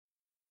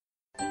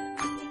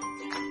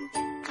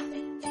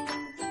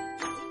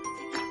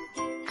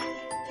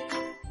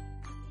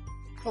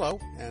Hello,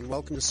 and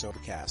welcome to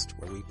SoberCast,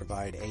 where we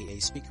provide AA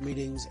speaker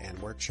meetings and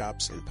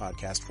workshops in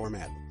podcast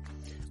format.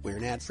 We're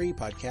an ad-free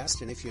podcast,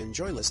 and if you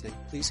enjoy listening,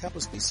 please help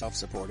us be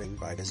self-supporting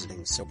by visiting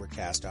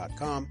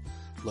Sobercast.com,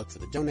 look for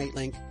the donate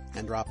link,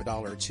 and drop $1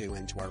 or $2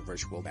 into our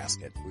virtual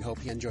basket. We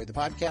hope you enjoy the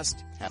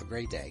podcast. Have a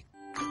great day.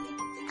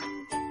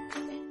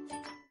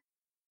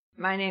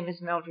 My name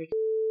is Mildred.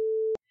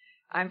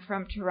 I'm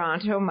from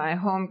Toronto. My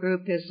home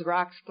group is the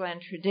Rocks Glen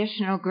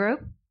Traditional Group.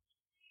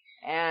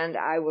 And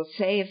I will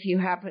say, if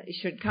you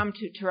should come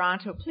to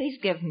Toronto, please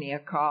give me a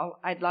call.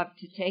 I'd love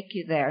to take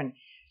you there and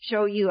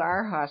show you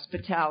our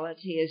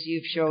hospitality as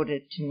you've showed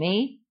it to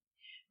me.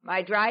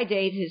 My dry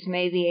date is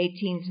May the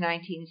 18th,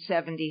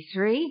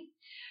 1973.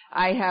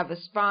 I have a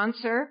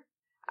sponsor.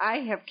 I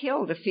have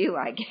killed a few,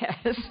 I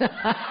guess.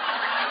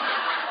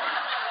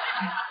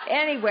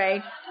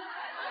 Anyway,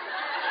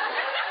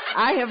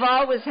 I have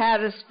always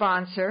had a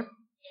sponsor,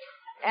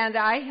 and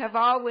I have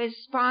always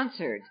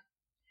sponsored.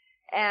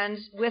 And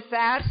with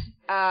that,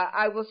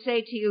 I will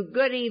say to you,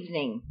 good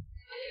evening.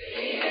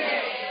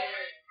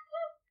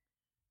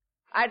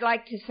 I'd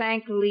like to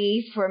thank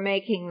Lee for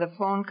making the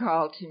phone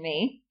call to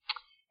me,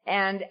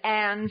 and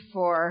Anne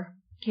for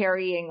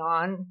carrying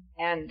on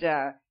and,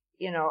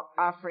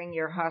 offering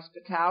your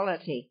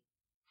hospitality.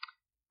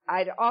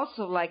 I'd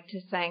also like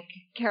to thank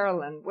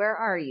Carolyn. Where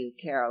are you,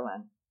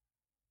 Carolyn?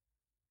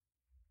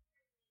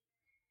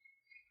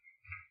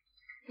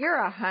 You're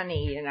a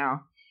honey, you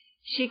know.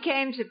 She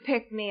came to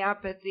pick me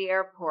up at the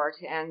airport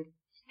and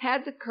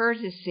had the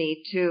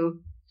courtesy to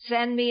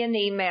send me an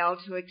email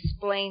to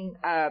explain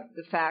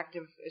the fact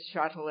of a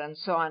shuttle and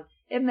so on.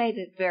 It made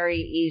it very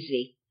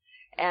easy.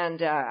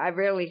 And I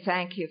really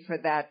thank you for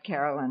that,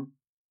 Carolyn.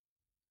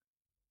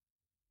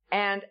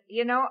 And,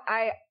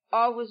 I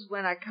always,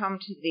 when I come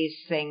to these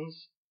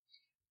things,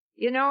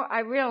 I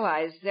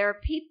realize there are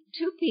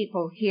two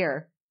people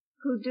here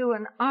who do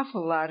an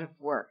awful lot of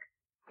work.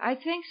 I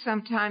think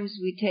sometimes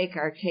we take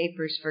our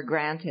tapers for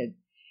granted.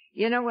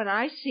 When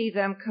I see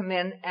them come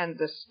in and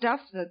the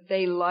stuff that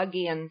they lug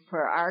in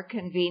for our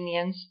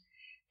convenience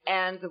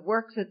and the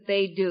work that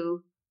they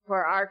do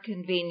for our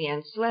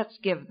convenience, let's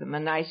give them a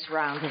nice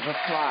round of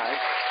applause.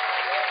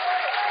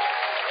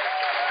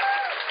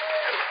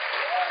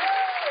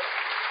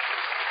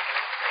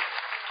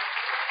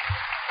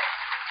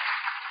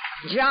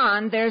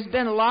 John, there's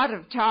been a lot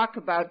of talk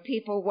about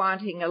people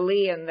wanting a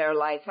Lee in their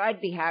life. I'd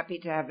be happy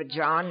to have a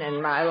John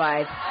in my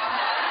life.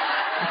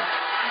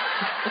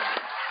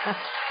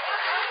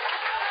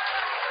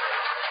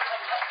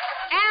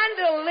 And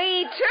a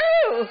Lee,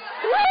 too!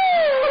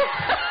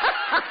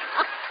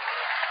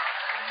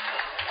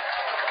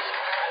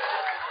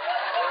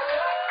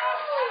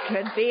 Woo!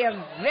 Could be a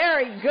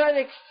very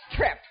good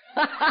trip.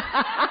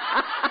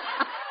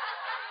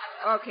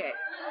 Okay.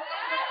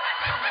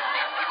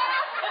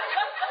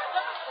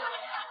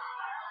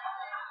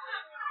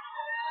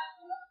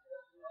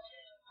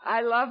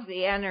 I love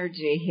the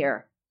energy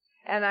here,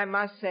 and I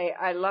must say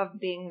I love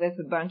being with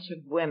a bunch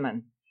of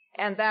women,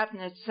 and that in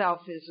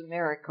itself is a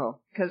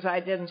miracle, because I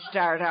didn't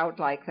start out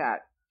like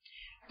that.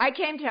 I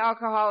came to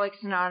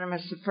Alcoholics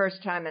Anonymous the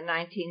first time in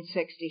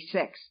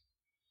 1966,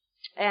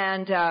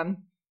 and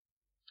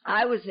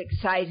I was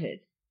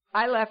excited.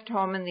 I left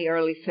home in the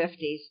early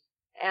 50s,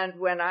 and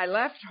when I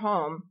left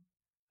home,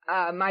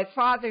 my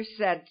father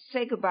said,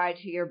 "Say goodbye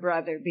to your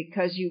brother,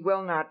 because you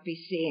will not be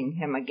seeing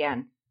him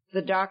again.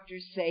 The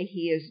doctors say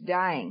he is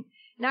dying."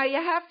 Now, you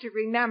have to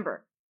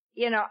remember,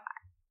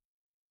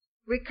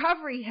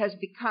 recovery has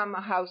become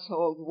a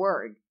household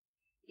word.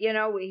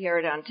 We hear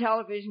it on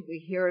television, we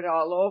hear it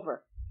all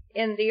over.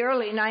 In the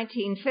early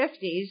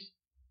 1950s,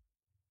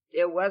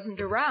 it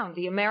wasn't around.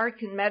 The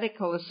American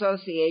Medical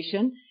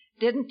Association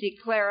didn't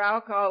declare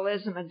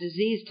alcoholism a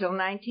disease till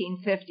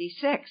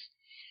 1956.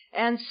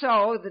 And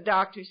so the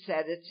doctor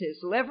said it's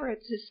his liver,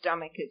 it's his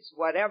stomach, it's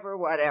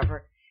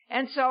whatever.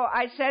 And so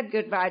I said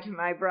goodbye to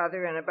my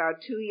brother, and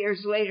about 2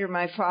 years later,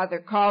 my father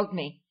called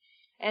me,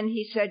 and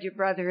he said, "Your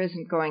brother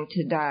isn't going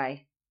to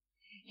die."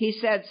 He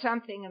said,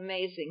 "Something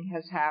amazing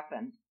has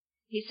happened."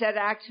 He said,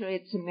 "Actually,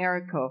 it's a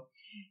miracle.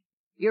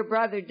 Your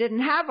brother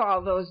didn't have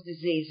all those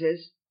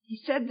diseases." He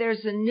said,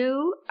 "There's a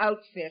new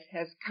outfit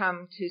has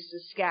come to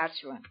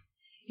Saskatchewan."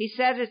 He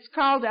said, "It's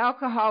called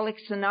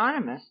Alcoholics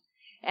Anonymous."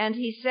 And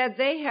he said,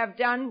 "They have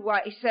done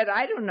what," he said,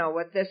 "I don't know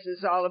what this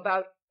is all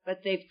about,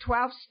 but they've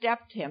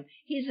 12-stepped him.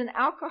 He's an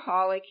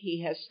alcoholic,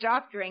 he has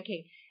stopped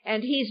drinking,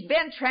 and he's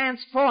been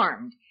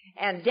transformed."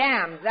 And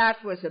damn,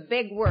 that was a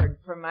big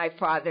word for my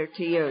father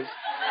to use.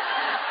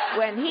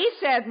 When he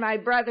said my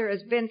brother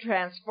has been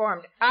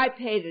transformed, I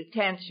paid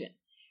attention.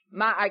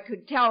 I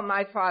could tell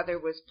my father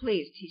was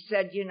pleased. He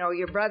said,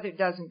 "Your brother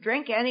doesn't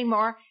drink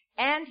anymore,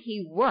 and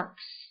he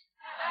works."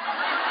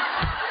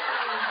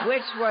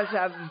 Which was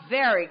a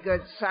very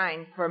good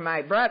sign for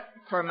my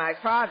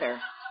father.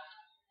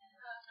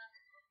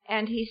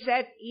 And he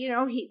said,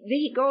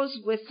 he goes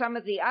with some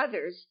of the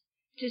others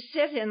to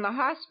sit in the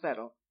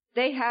hospital.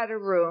 They had a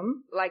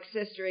room, like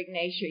Sister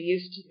Ignatia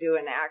used to do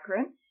in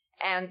Akron,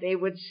 and they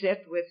would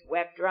sit with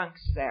wet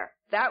drunks there.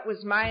 that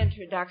was my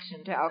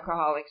introduction to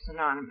Alcoholics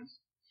Anonymous.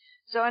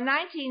 So in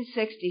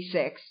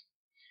 1966,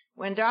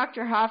 when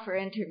Dr. Hoffer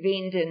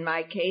intervened in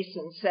my case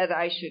and said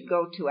I should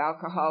go to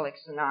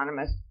Alcoholics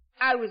Anonymous,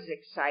 I was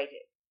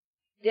excited.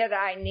 Did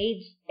I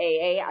need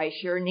AA? I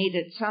sure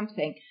needed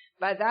something.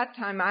 By that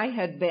time, I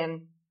had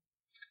been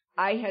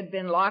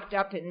locked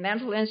up in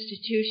mental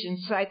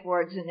institutions, psych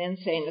wards, and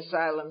insane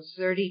asylums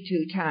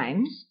 32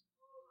 times.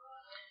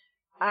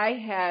 I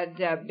had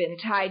been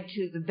tied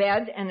to the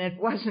bed, and it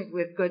wasn't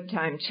with Good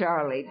Time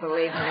Charlie,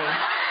 believe me.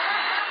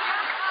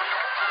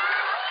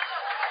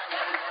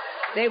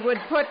 They would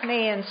put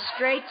me in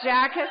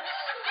straitjackets.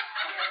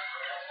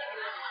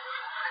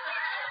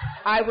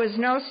 I was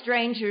no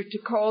stranger to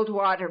cold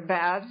water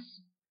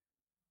baths.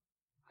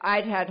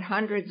 I'd had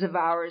hundreds of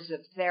hours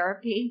of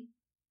therapy.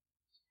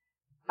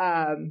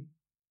 I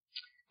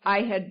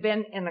had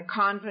been in a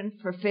convent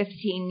for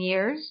 15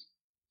 years.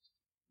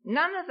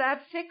 None of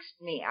that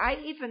fixed me. I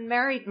even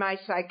married my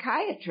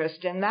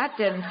psychiatrist, and that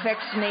didn't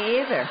fix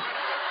me either.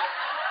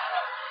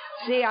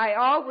 See, I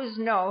always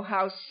know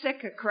how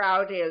sick a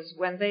crowd is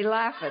when they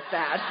laugh at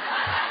that.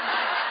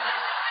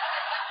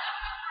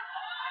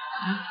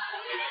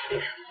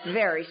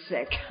 Very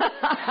sick.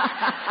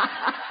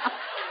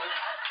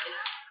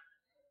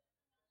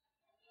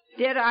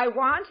 Did I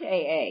want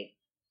AA?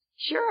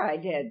 Sure I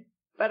did,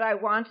 but I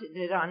wanted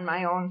it on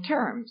my own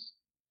terms.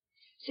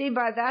 See,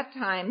 by that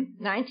time,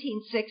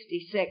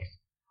 1966,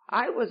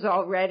 I was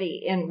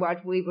already in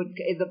what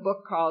the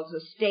book calls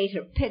a state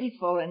of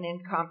pitiful and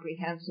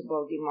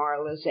incomprehensible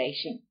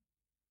demoralization.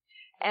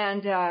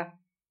 And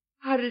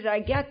how did I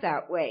get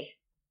that way?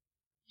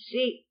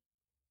 See,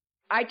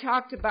 I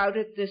talked about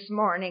it this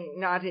morning,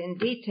 not in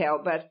detail,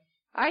 but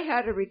I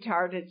had a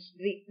retarded,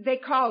 they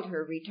called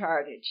her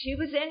retarded. She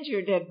was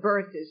injured at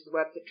birth is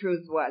what the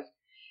truth was.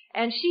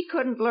 And she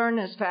couldn't learn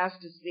as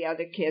fast as the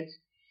other kids.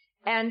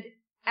 And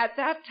at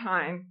that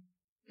time,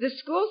 the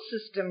school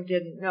system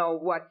didn't know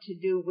what to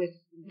do with,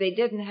 they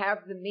didn't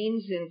have the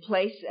means in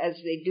place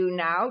as they do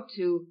now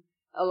to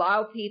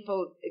allow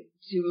people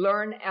to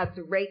learn at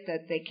the rate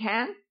that they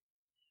can.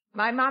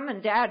 My mom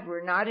and dad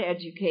were not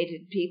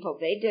educated people.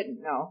 They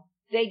didn't know.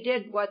 They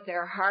did what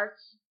their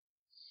hearts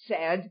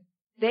said.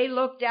 They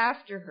looked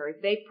after her.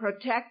 They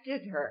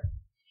protected her.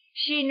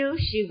 She knew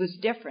she was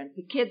different.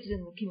 The kids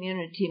in the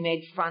community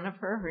made fun of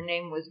her. Her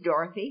name was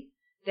Dorothy.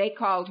 They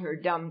called her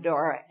Dumb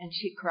Dora, and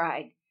she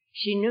cried.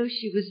 She knew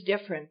she was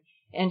different,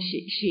 and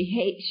she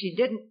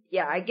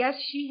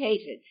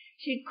hated.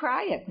 She'd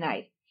cry at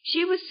night.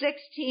 She was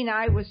 16,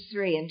 I was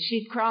 3, and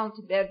she'd crawl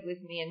into bed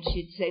with me, and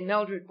she'd say,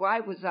 Mildred,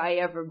 why was I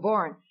ever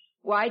born?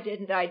 Why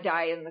didn't I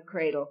die in the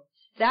cradle?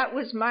 That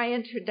was my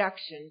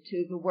introduction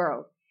to the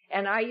world,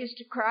 and I used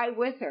to cry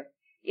with her.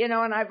 You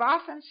know, and I've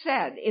often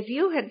said, if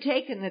you had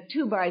taken a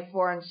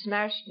 2x4 and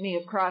smashed me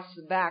across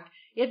the back,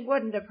 it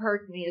wouldn't have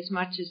hurt me as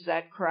much as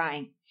that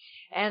crying.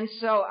 And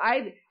so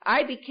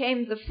I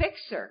became the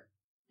fixer.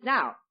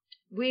 Now,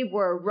 we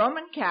were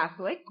Roman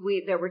Catholic.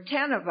 There were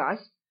 10 of us.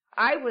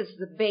 I was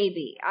the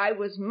baby. I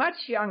was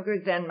much younger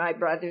than my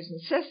brothers and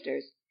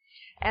sisters.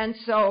 And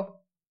so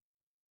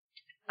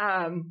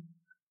I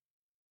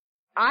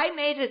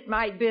made it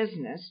my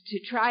business to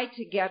try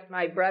to get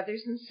my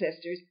brothers and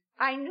sisters.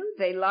 I knew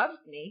they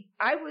loved me.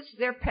 I was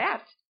their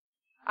pet.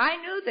 I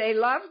knew they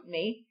loved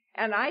me,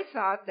 and I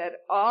thought that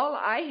all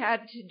I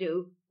had to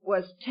do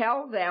was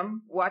tell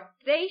them what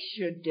they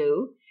should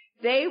do.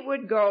 They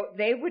would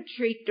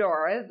treat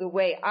Dora the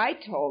way I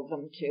told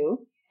them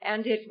to,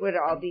 and it would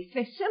all be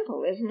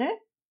simple, isn't it?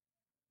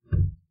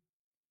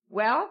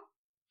 Well,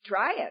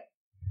 try it.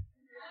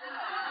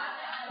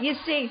 You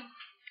see,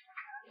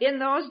 in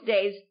those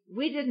days,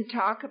 we didn't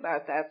talk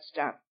about that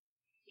stuff.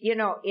 You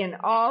know, in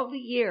all the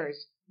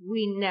years,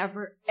 we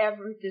never,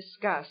 ever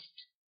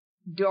discussed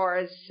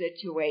Dora's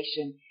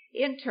situation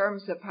in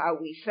terms of how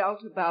we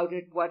felt about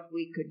it, what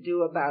we could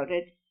do about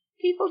it.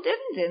 People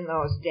didn't in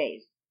those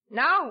days.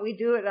 Now we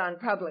do it on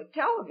public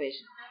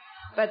television.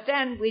 But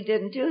then we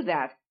didn't do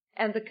that.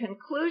 And the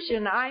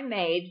conclusion I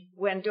made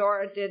when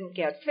Dora didn't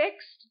get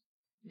fixed,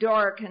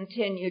 Dora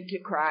continued to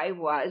cry,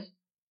 was,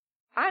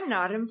 I'm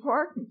not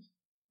important.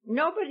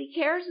 Nobody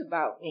cares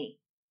about me.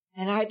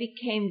 And I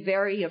became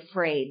very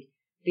afraid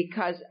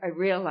because I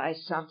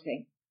realized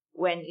something.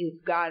 When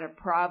you've got a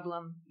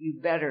problem,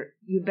 you better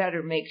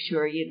make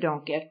sure you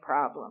don't get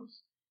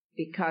problems.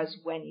 Because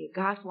when you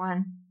got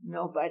one,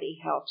 nobody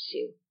helps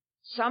you.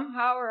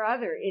 Somehow or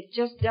other, it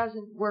just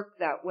doesn't work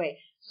that way.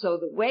 So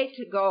the way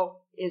to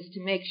go is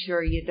to make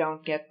sure you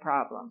don't get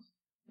problems.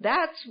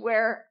 That's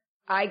where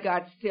I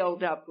got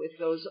filled up with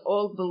those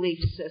old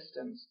belief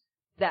systems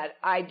that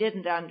I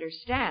didn't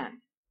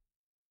understand.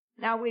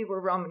 Now, we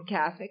were Roman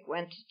Catholic,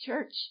 went to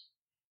church.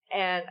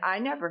 And I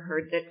never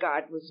heard that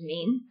God was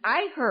mean.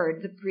 I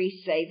heard the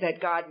priest say that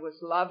God was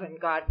love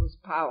and God was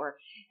power.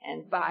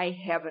 And by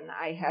heaven,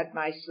 I had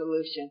my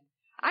solution.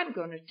 I'm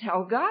going to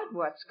tell God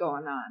what's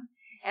going on.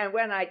 And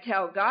when I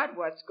tell God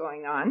what's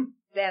going on,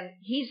 then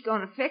he's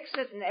going to fix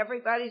it and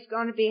everybody's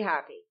going to be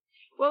happy.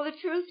 Well, the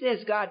truth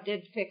is God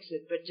did fix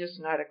it, but just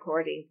not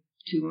according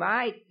to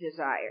my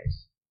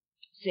desires.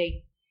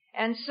 See?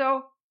 And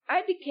so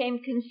I became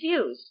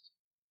confused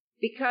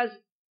because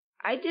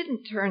I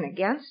didn't turn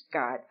against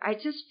God. I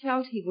just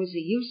felt he was a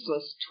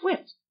useless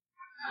twit.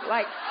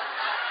 Like,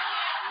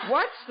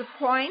 what's the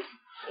point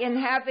in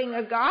having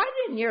a God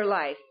in your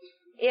life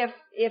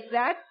if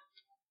that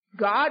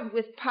God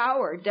with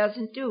power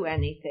doesn't do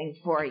anything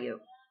for you?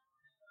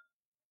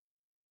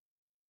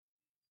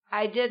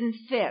 I didn't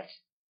fit.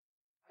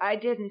 I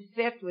didn't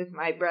fit with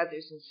my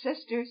brothers and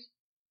sisters.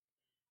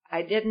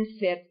 I didn't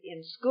fit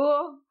in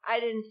school. I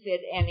didn't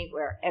fit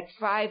anywhere. At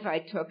 5, I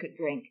took a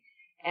drink,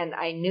 and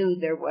I knew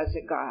there was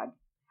a God.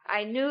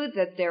 I knew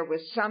that there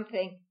was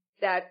something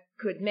that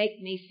could make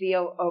me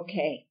feel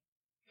okay,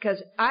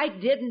 because I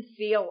didn't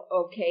feel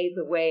okay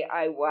the way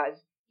I was,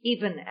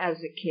 even as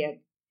a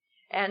kid.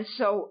 And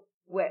so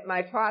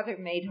my father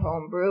made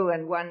home brew,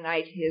 and one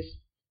night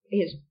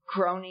his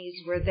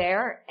cronies were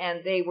there,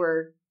 and they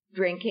were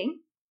drinking.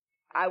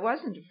 I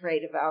wasn't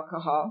afraid of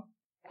alcohol.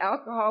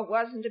 Alcohol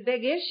wasn't a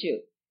big issue.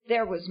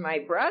 There was my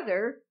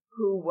brother,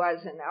 who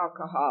was an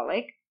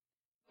alcoholic,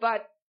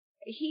 but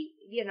he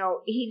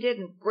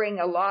didn't bring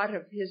a lot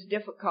of his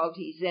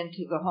difficulties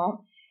into the home.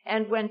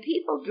 And when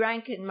people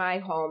drank in my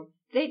home,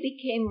 they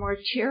became more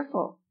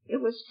cheerful.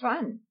 It was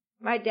fun.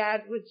 My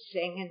dad would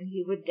sing and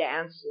he would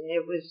dance, and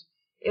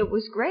it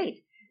was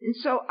great. And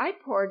so I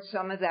poured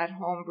some of that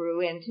home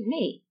brew into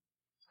me.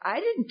 I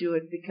didn't do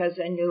it because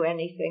I knew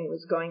anything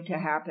was going to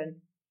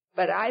happen,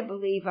 but I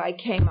believe I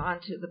came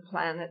onto the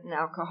planet an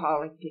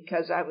alcoholic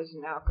because I was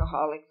an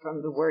alcoholic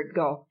from the word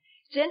go.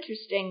 It's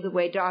interesting the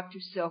way Dr.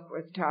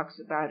 Silkworth talks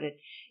about it.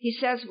 He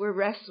says we're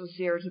restless,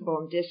 irritable,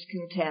 and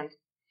discontent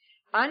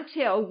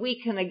until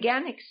we can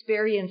again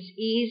experience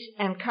ease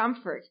and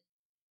comfort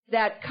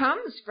that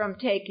comes from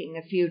taking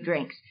a few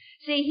drinks.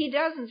 See, he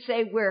doesn't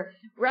say we're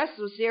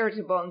restless,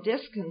 irritable, and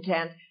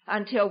discontent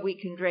until we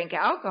can drink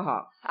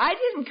alcohol. I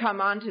didn't come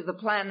onto the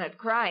planet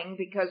crying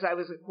because I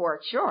was a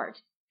quart short.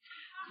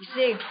 You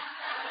see,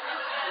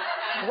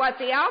 what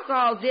the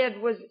alcohol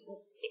did was,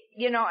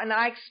 and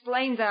I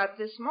explained that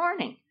this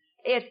morning.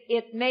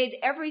 It made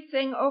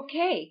everything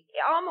okay,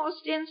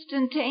 almost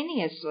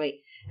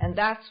instantaneously. And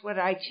that's what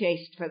I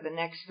chased for the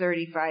next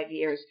 35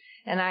 years.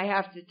 And I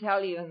have to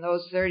tell you, in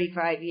those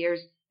 35 years,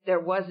 there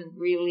wasn't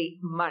really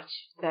much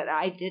that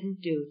I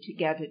didn't do to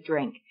get a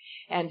drink.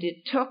 And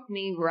it took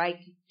me right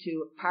to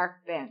a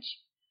park bench.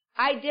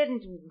 I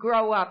didn't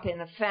grow up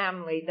in a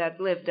family that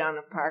lived on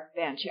a park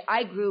bench.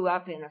 I grew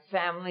up in a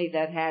family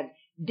that had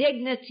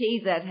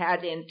dignity, that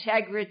had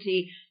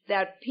integrity,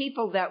 that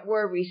people that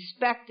were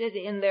respected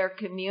in their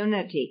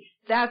community.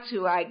 That's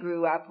who I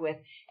grew up with.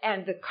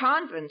 And the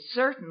convent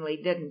certainly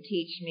didn't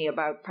teach me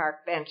about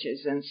park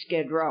benches and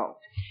Skid Row,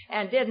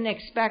 and didn't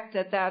expect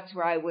that that's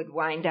where I would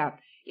wind up.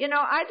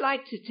 I'd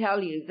like to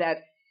tell you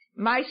that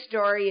my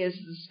story is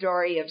the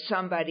story of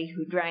somebody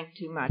who drank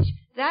too much.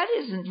 That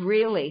isn't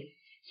really.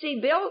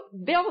 See,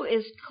 Bill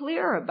is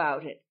clear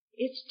about it.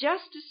 It's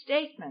just a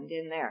statement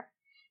in there.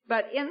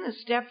 But in the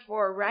Step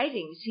 4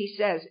 writings, he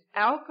says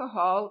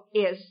alcohol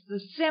is the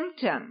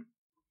symptom.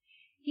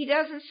 He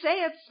doesn't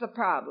say it's the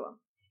problem.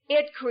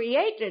 It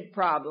created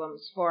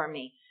problems for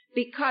me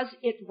because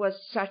it was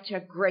such a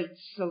great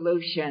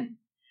solution.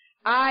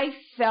 I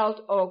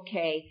felt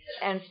okay,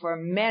 and for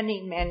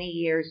many, many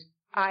years,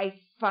 I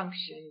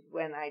functioned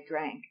when I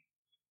drank.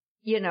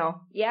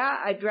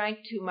 I drank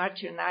too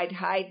much and I'd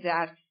hide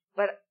that,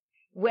 but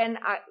when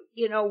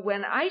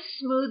I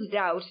smoothed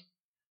out,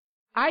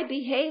 I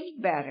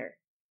behaved better.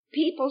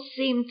 People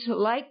seemed to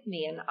like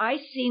me, and I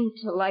seemed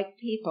to like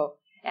people.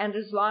 And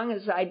as long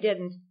as I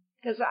didn't,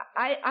 because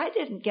I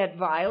didn't get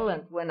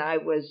violent when I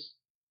was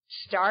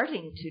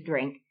starting to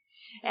drink.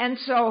 And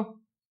so,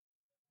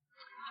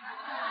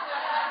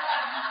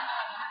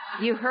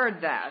 you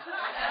heard that.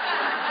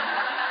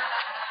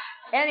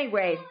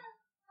 Anyway,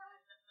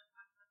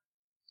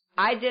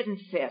 I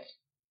didn't fit.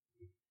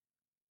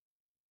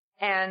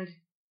 And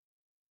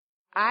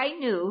I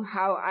knew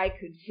how I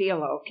could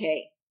feel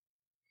okay.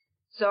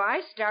 So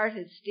I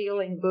started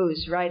stealing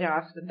booze right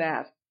off the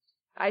bat.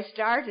 I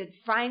started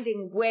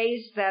finding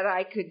ways that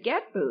I could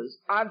get booze.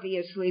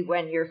 Obviously,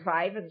 when you're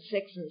 5 and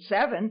 6 and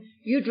 7,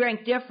 you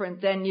drink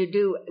different than you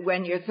do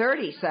when you're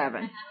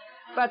 37.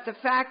 But the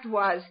fact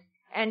was,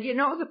 and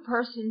the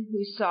person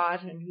who saw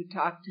it and who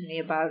talked to me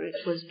about it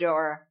was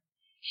Dora.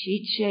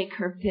 She'd shake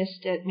her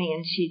fist at me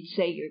and she'd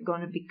say, "You're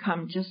going to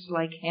become just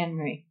like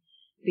Henry,"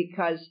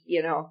 because,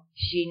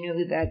 she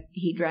knew that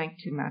he drank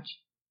too much.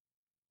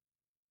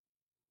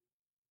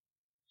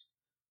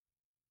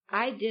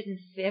 I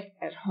didn't fit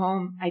at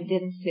home. I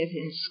didn't fit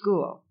in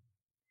school.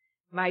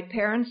 My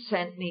parents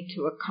sent me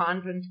to a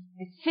convent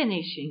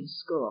finishing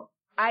school.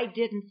 I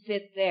didn't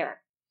fit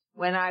there.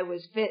 When I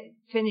was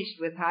finished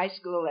with high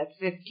school at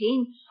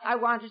 15, I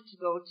wanted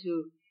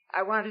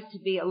to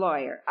be a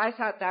lawyer. I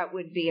thought that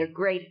would be a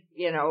great,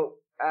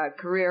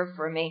 career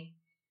for me.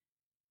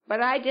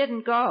 But I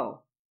didn't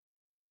go.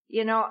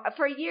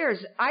 For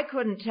years, I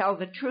couldn't tell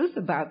the truth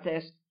about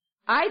this.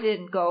 I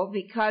didn't go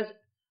because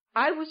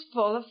I was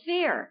full of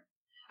fear.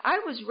 I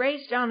was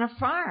raised on a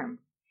farm.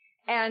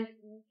 And,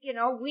 you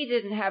know, we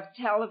didn't have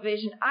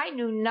television. I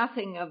knew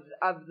nothing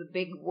of the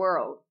big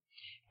world.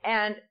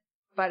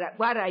 But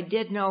what I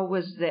did know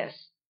was this.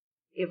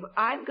 If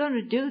I'm going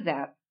to do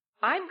that,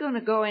 I'm going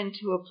to go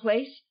into a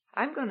place,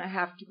 I'm going to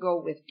have to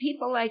go with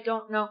people I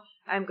don't know.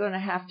 I'm going to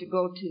have to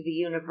go to the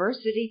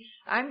university.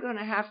 I'm going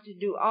to have to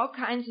do all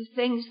kinds of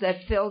things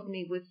that filled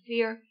me with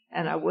fear,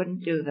 and I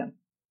wouldn't do them.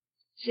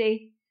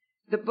 See,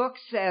 the book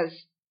says,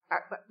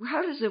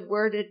 how does it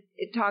word it?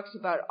 It talks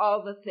about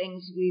all the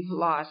things we've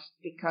lost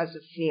because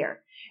of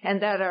fear,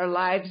 and that our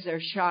lives are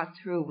shot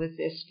through with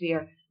this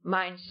fear.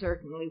 Mine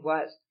certainly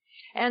was.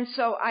 And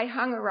so I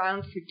hung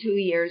around for 2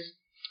 years,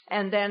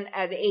 and then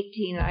at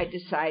 18 I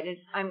decided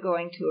I'm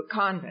going to a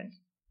convent.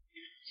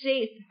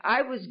 See,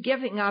 I was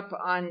giving up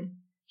on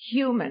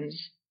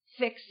humans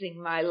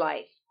fixing my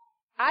life.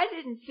 I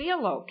didn't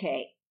feel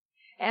okay.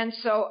 And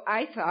so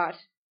I thought,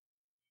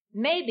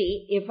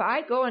 maybe if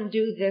I go and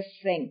do this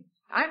thing,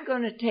 I'm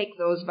going to take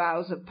those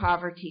vows of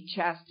poverty,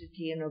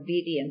 chastity, and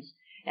obedience,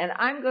 and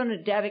I'm going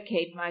to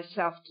dedicate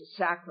myself to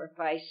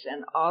sacrifice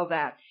and all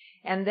that.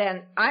 And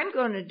then I'm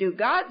going to do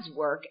God's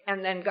work,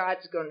 and then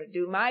God's going to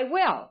do my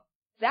will.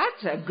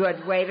 That's a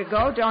good way to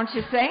go, don't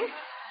you think?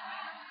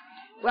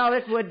 Well,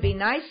 it would be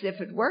nice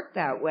if it worked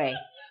that way,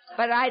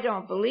 but I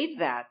don't believe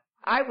that.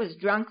 I was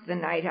drunk the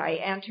night I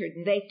entered,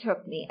 and they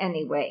took me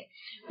anyway,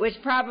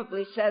 which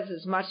probably says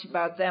as much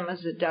about them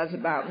as it does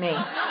about me.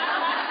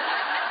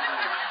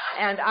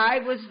 And I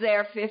was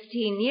there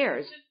 15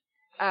 years.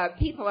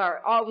 People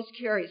are always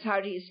curious, how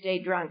do you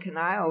stay drunk? And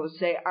I always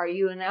say, are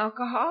you an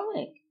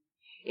alcoholic?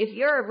 If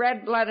you're a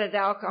red-blooded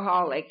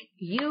alcoholic,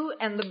 you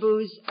and the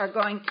booze are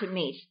going to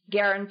meet,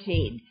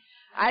 guaranteed.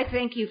 I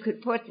think you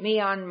could put me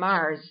on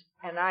Mars,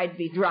 and I'd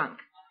be drunk.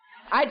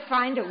 I'd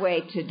find a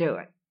way to do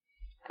it.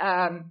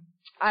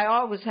 I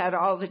always had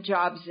all the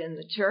jobs in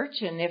the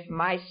church, and if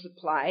my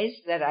supplies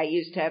that I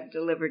used to have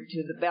delivered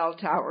to the bell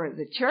tower of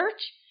the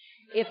church,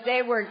 if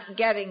they were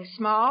getting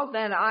small,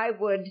 then I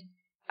would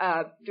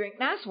drink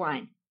mass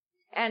wine.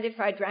 And if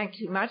I drank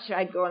too much,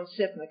 I'd go and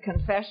sit in the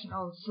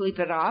confessional and sleep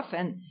it off,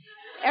 and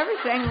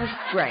everything was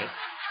great.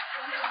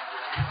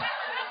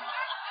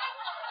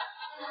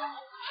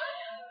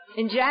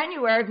 In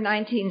January of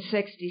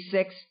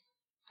 1966,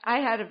 I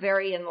had a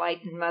very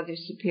enlightened Mother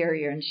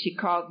Superior, and she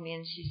called me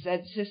and she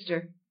said,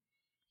 Sister,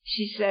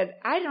 she said,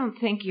 I don't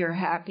think you're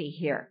happy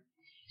here.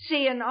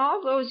 See, in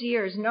all those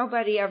years,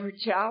 nobody ever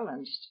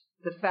challenged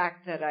the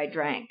fact that I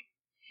drank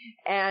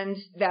and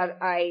that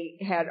I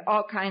had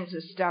all kinds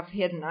of stuff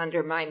hidden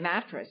under my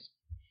mattress.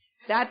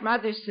 That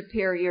Mother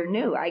Superior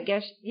knew. I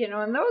guess, you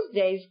know, in those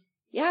days,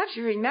 you have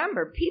to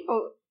remember,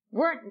 people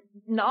weren't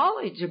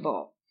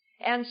knowledgeable.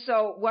 And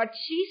so what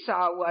she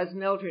saw was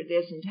Mildred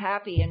isn't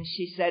happy, and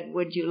she said,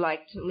 would you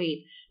like to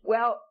leave?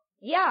 Well,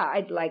 yeah,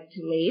 I'd like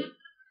to leave.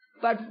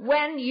 But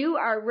when you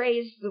are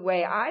raised the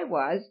way I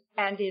was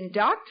and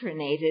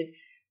indoctrinated,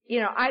 you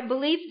know, I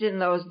believed in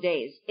those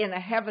days in a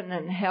heaven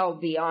and hell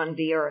beyond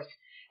the earth.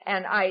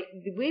 And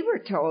we were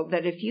told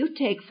that if you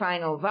take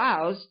final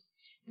vows,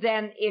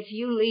 then if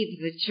you leave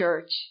the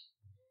church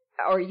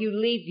or you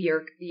leave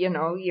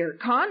your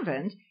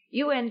convent,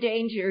 you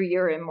endanger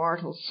your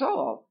immortal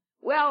soul.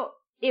 Well,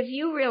 if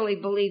you really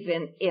believe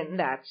in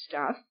that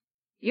stuff,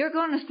 you're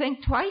going to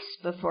think twice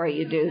before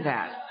you do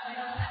that.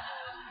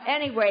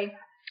 Anyway,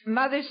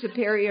 Mother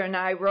Superior and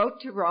I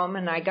wrote to Rome,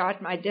 and I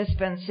got my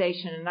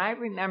dispensation, and I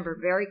remember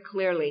very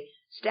clearly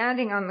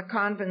standing on the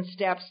convent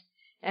steps,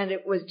 and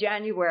it was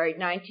January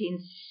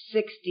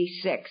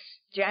 1966,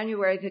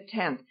 January the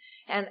 10th,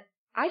 and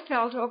I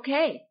felt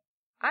okay.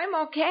 I'm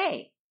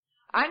okay.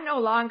 I'm no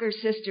longer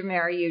Sister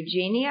Mary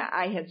Eugenia.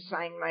 I had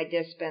signed my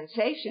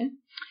dispensation.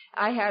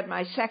 I had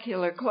my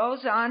secular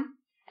clothes on,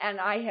 and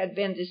I had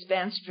been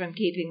dispensed from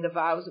keeping the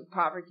vows of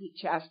poverty,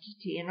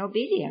 chastity, and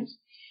obedience.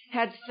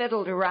 Had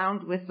fiddled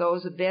around with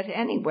those a bit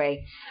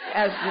anyway,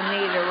 as the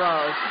need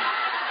arose.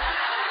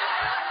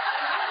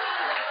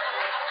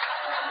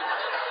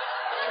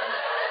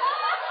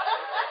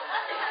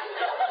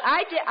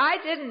 I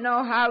didn't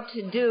know how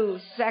to do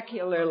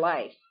secular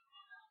life.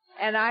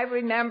 And I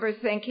remember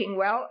thinking,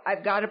 well,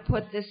 I've got to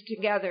put this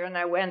together. And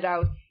I went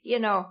out, you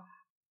know,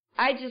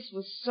 I just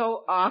was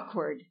so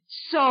awkward.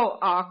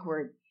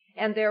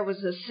 And there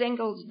was a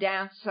singles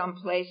dance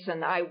someplace,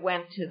 and I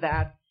went to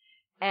that.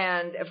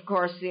 And, of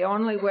course, the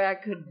only way I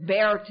could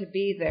bear to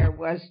be there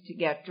was to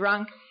get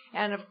drunk.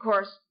 And, of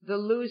course, the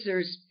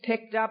losers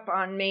picked up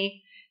on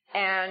me.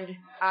 And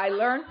I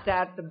learned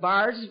that the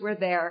bars were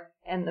there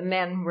and the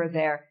men were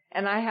there.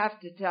 And I have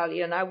to tell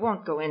you, and I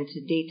won't go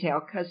into detail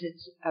because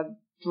it's a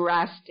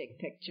drastic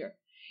picture.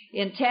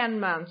 In 10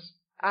 months,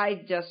 I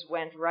just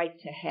went right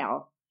to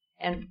hell.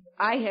 And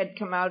I had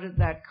come out of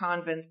that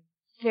convent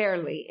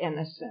fairly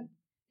innocent.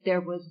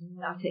 There was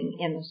nothing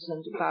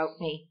innocent about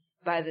me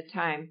by the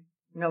time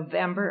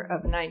November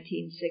of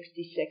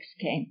 1966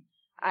 came.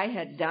 I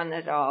had done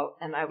it all,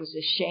 and I was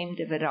ashamed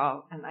of it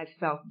all, and I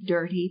felt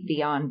dirty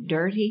beyond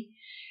dirty,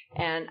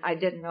 and I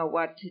didn't know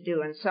what to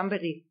do. And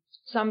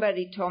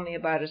somebody told me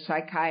about a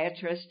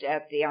psychiatrist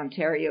at the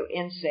Ontario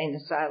Insane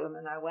Asylum,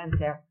 and I went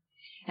there.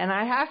 And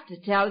I have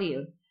to tell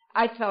you,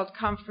 I felt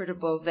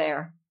comfortable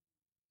there.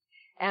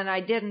 And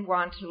I didn't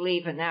want to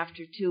leave, and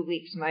after 2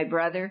 weeks, my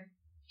brother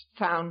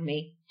found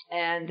me,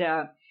 and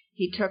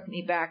he took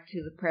me back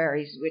to the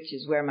prairies, which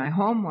is where my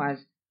home was.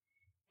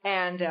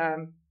 And,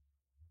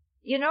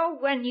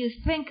 when you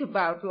think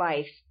about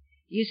life,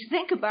 you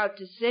think about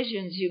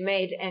decisions you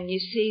made, and you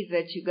see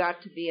that you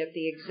got to be at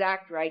the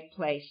exact right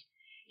place.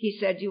 He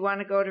said, "You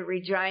want to go to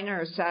Regina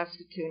or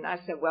Saskatoon?" I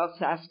said, "Well,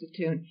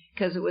 Saskatoon,"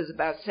 because it was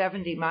about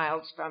 70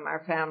 miles from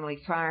our family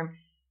farm.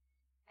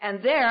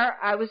 And there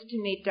I was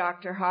to meet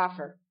Dr.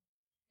 Hoffer.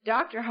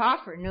 Dr.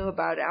 Hoffer knew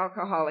about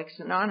Alcoholics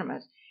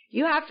Anonymous.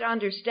 You have to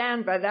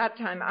understand, by that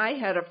time I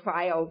had a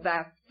file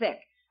that thick.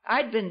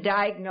 I'd been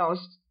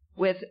diagnosed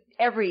with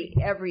every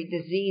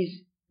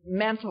disease,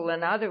 mental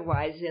and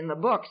otherwise, in the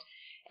books.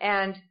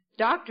 And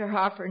Dr.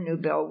 Hoffer knew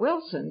Bill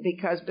Wilson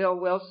because Bill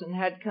Wilson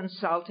had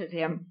consulted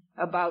him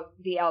about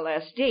the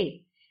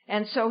LSD.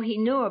 And so he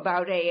knew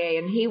about AA,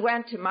 and he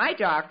went to my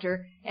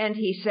doctor and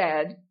he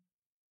said,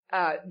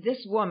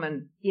 "This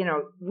woman,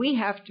 we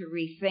have to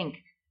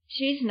rethink.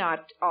 She's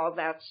not all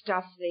that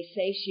stuff they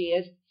say she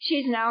is.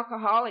 She's an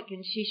alcoholic,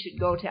 and she should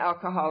go to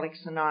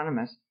Alcoholics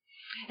Anonymous."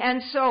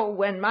 And so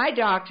when my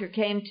doctor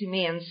came to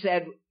me and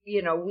said,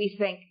 "We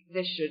think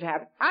this should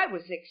happen," I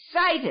was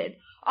excited.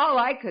 All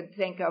I could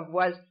think of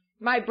was,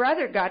 my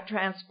brother got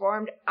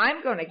transformed,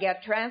 I'm going to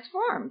get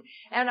transformed.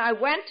 And I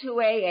went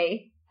to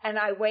AA, and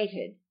I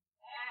waited.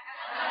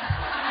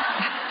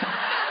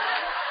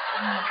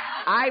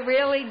 I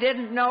really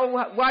didn't know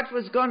what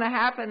was going to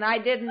happen. I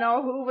didn't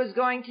know who was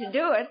going to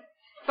do it.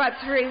 But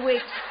 3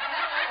 weeks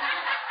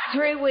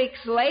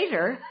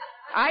later,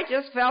 I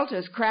just felt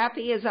as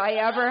crappy as I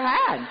ever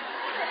had.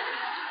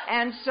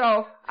 And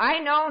so I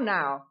know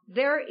now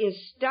there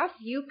is stuff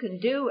you can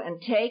do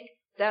and take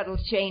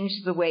that'll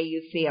change the way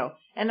you feel.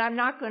 And I'm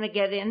not going to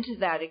get into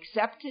that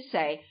except to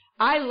say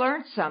I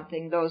learned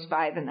something those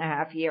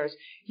 5.5 years.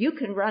 You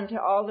can run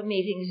to all the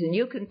meetings and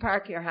you can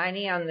park your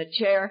hiney on the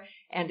chair,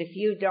 and if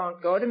you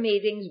don't go to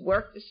meetings,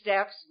 work the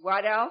steps,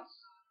 what else?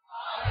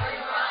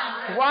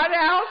 What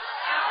else?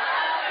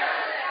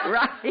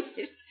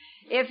 Right.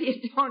 If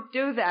you don't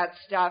do that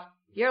stuff,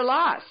 you're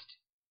lost.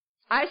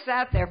 I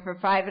sat there for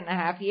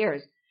 5.5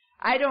 years.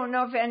 I don't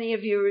know if any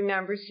of you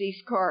remember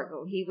Cease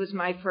Corrigal. He was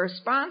my first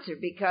sponsor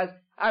because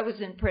I was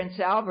in Prince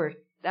Albert.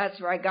 That's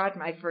where I got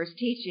my first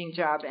teaching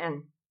job.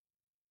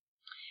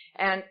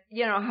 And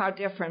you know how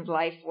different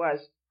life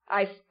was.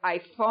 I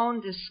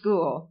phoned a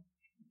school.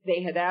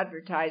 They had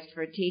advertised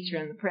for a teacher,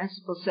 and the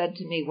principal said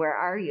to me, "Where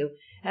are you?"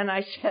 And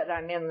I said,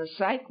 "I'm in the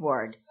psych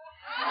ward."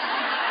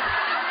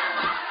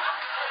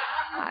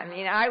 I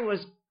mean,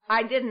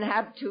 I didn't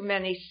have too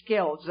many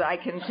skills, I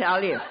can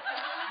tell you.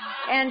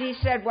 And he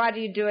said, "What are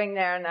you doing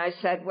there?" And I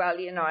said, "Well,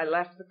 I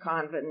left the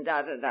convent and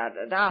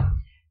da-da-da-da-da."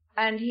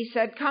 And he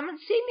said, "Come and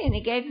see me." And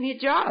he gave me a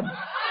job.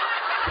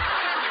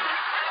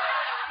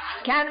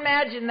 Can't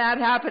imagine that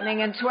happening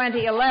in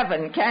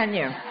 2011, can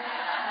you?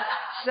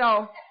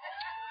 So,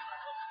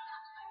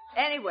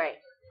 anyway,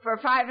 for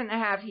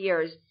 5.5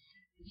 years,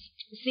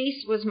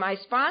 Cease was my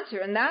sponsor,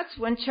 and that's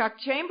when Chuck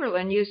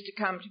Chamberlain used to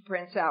come to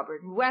Prince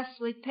Albert, and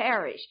Wesley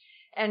Parrish,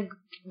 and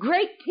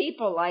great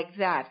people like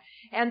that.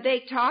 And they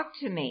talked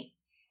to me.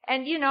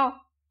 And,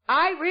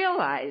 I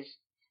realize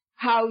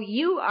how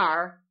you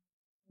are,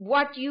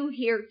 what you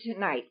hear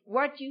tonight,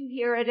 what you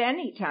hear at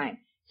any time.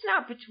 It's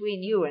not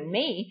between you and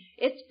me.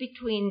 It's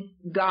between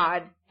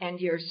God and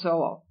your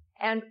soul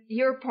and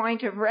your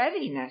point of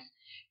readiness.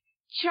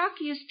 Chuck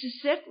used to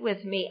sit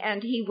with me,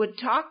 and he would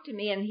talk to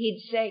me, and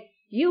he'd say,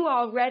 "You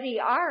already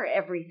are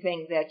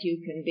everything that you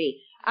can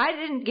be." I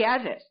didn't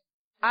get it.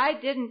 I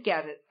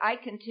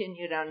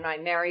continued on my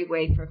merry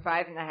way for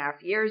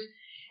 5.5 years,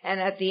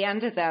 and at the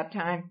end of that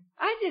time,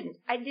 I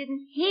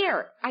didn't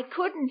hear. I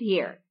couldn't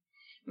hear.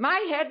 My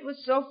head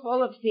was so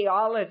full of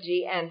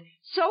theology and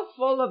so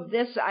full of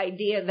this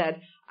idea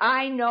that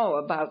I know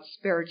about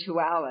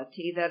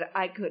spirituality that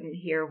I couldn't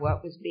hear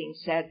what was being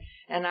said,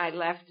 and I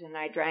left and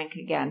I drank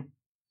again.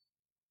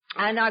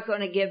 I'm not going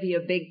to give you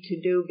a big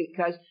to-do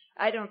because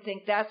I don't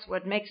think that's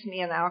what makes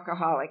me an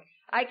alcoholic.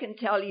 I can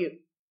tell you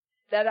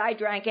that I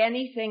drank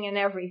anything and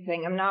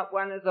everything. I'm not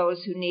one of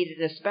those who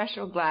needed a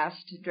special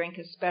glass to drink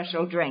a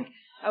special drink.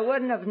 I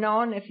wouldn't have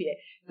known if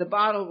the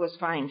bottle was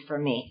fine for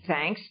me,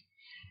 thanks.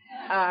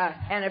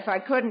 And if I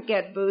couldn't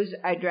get booze,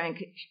 I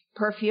drank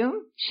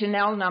perfume,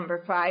 Chanel No.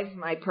 5,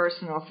 my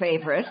personal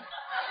favorite.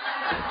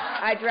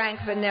 I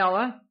drank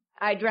vanilla.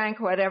 I drank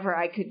whatever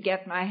I could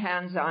get my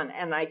hands on,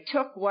 and I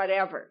took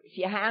whatever. If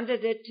you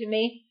handed it to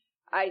me,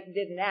 I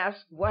didn't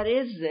ask, "What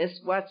is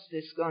this? What's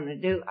this going to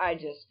do?" I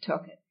just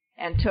took it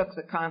and took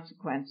the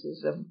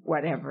consequences of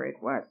whatever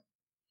it was.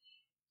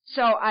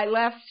 So I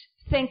left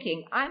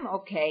thinking, I'm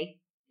okay.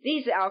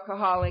 These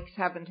alcoholics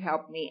haven't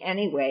helped me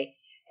anyway,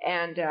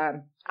 and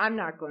I'm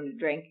not going to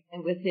drink.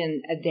 And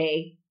within a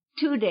day,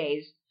 2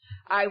 days,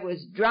 I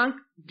was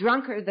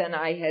drunker than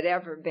I had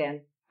ever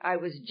been. I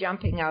was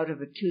jumping out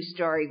of a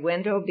 2-story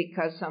window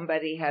because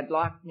somebody had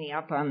locked me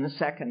up on the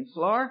 2nd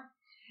floor.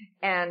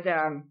 And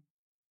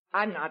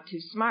I'm not too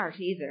smart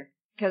either,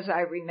 because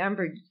I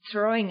remembered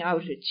throwing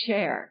out a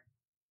chair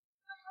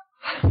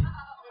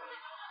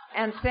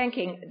and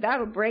thinking,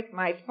 that'll break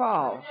my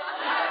fall.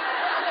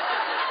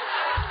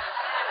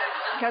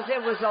 Because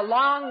it was a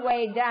long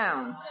way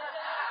down.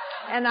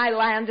 And I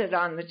landed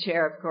on the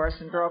chair, of course,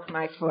 and broke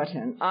my foot,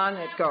 and on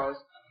it goes.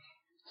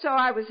 So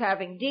I was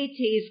having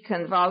DTs,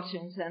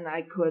 convulsions, and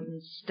I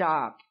couldn't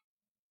stop.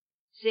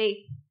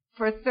 See,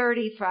 for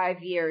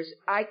 35 years,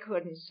 I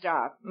couldn't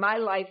stop. My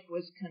life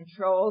was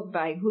controlled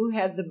by who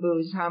had the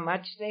booze, how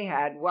much they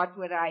had, what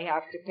would I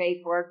have to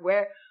pay for it,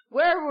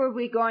 where were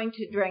we going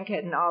to drink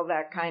it, and all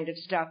that kind of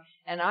stuff.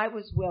 And I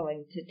was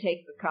willing to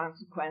take the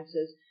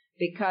consequences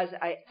because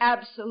I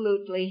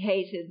absolutely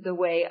hated the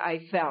way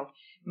I felt.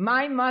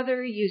 My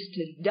mother used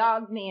to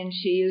dog me, and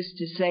she used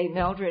to say,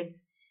 Mildred,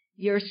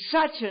 you're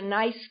such a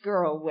nice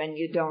girl when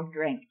you don't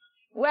drink.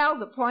 Well,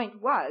 the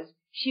point was,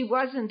 she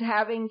wasn't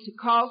having to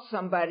call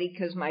somebody,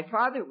 because my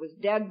father was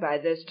dead by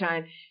this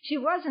time, she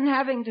wasn't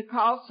having to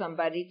call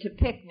somebody to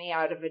pick me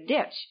out of a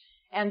ditch.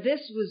 And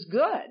this was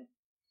good.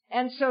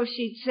 And so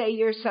she'd say,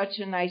 you're such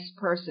a nice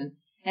person.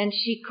 And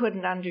she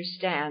couldn't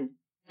understand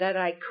that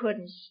I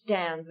couldn't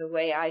stand the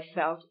way I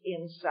felt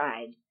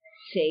inside.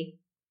 See?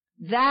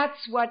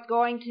 That's what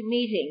going to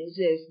meetings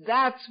is.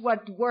 That's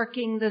what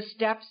working the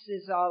steps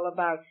is all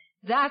about.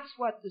 That's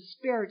what the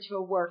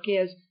spiritual work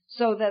is,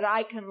 so that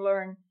I can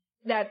learn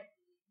that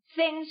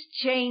things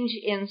change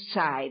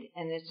inside,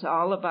 and it's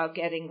all about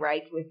getting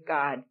right with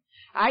God.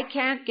 I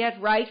can't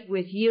get right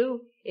with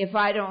you if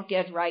I don't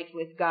get right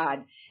with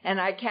God.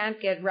 And I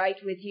can't get right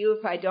with you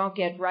if I don't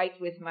get right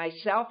with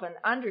myself and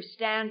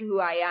understand who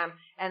I am,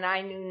 and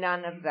I knew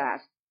none of that.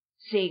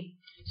 See,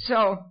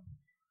 so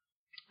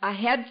a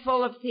head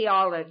full of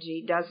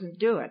theology doesn't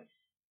do it.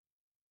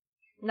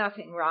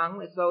 Nothing wrong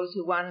with those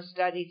who want to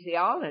study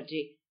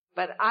theology,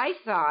 but I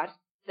thought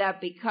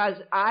that because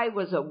I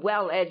was a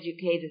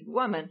well-educated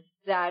woman,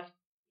 that,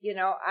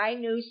 I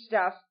knew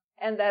stuff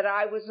and that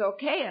I was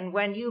okay. And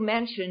when you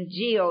mentioned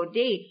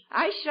G-O-D,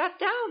 I shut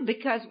down,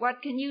 because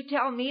what can you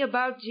tell me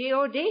about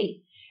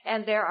G-O-D?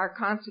 And there are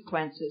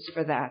consequences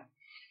for that.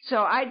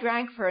 So I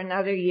drank for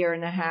another 1.5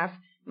 years.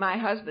 My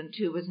husband,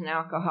 too, was an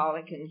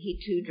alcoholic, and he,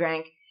 too,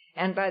 drank.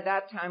 And by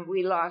that time,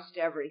 we lost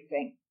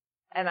everything.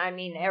 And I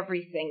mean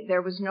everything.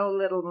 There was no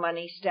little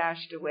money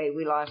stashed away.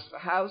 We lost the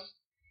house.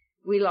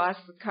 We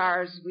lost the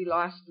cars. We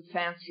lost the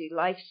fancy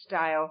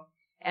lifestyle.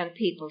 And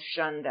people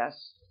shunned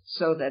us.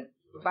 So that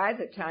by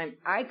the time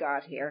I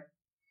got here,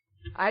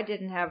 I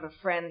didn't have a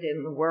friend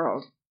in the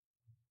world.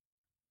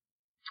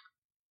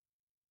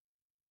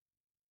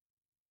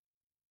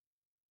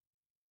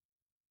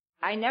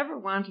 I never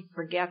want to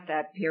forget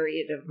that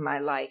period of my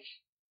life,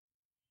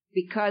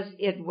 because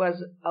it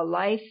was a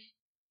life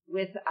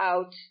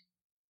without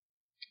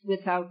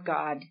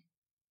God.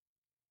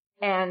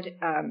 And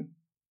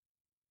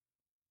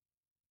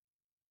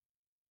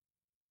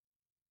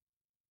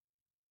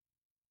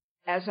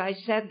as I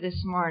said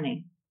this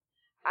morning,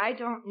 I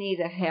don't need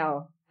a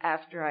hell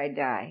after I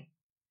die.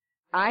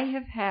 I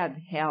have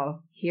had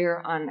hell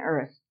here on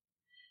earth.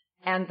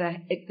 And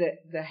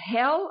the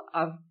hell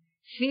of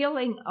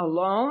feeling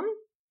alone,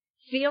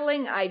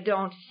 feeling I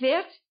don't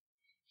fit,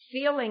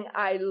 feeling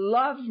I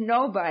love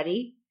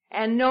nobody,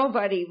 and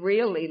nobody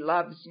really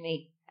loves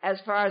me,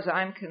 as far as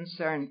I'm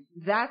concerned,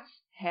 that's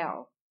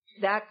hell.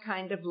 That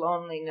kind of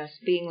loneliness,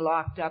 being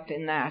locked up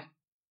in that.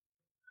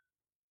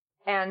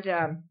 And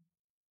the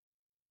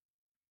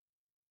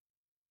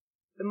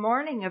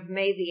morning of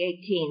May the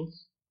 18th,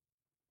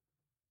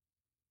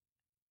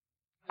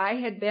 I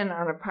had been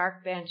on a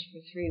park bench for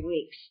 3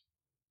 weeks.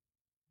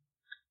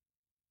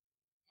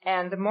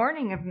 And the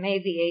morning of May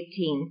the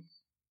 18th,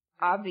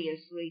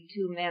 obviously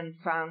 2 men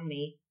found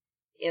me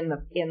in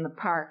the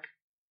park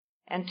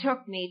and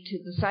took me to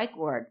the psych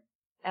ward.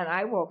 And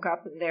I woke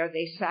up, and there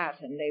they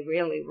sat, and they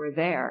really were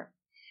there.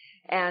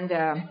 And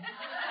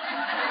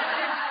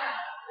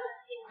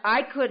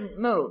I couldn't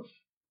move.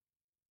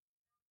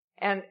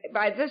 And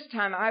by this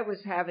time, I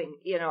was having,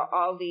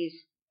 all these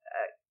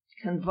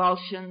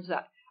convulsions.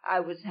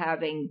 I was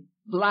having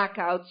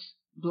blackouts,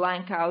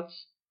 blankouts.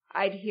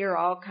 I'd hear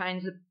all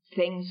kinds of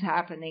things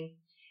happening.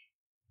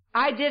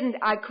 I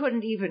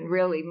couldn't even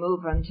really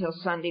move until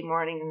Sunday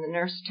morning, and the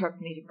nurse took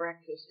me to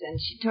breakfast, and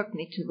she took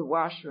me to the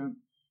washroom.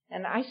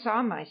 And I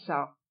saw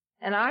myself,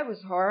 and I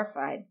was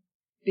horrified,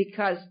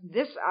 because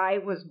this eye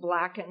was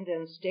blackened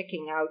and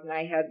sticking out, and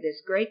I had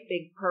this great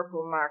big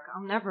purple mark.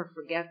 I'll never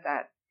forget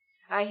that.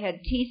 I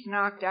had teeth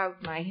knocked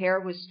out, my hair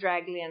was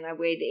straggly, and I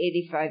weighed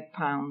 85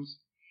 pounds.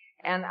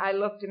 And I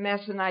looked a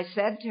mess, and I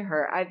said to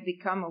her, I've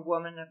become a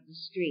woman of the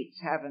streets,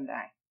 haven't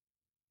I?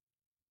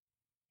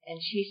 And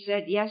she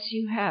said, yes,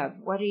 you have.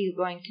 What are you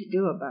going to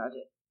do about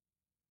it?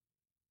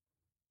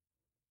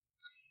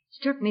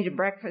 She took me to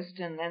breakfast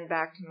and then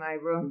back to my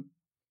room.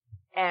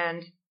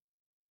 And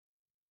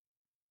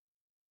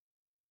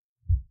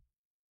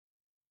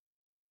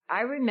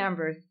I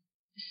remember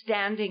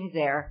standing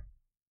there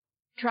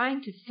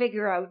trying to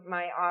figure out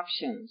my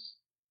options.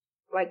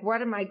 Like,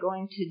 what am I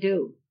going to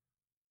do?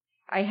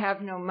 I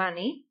have no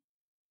money.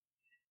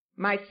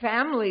 My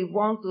family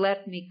won't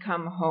let me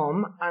come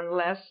home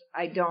unless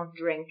I don't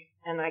drink,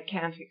 and I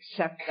can't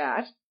accept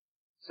that.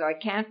 So I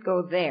can't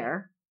go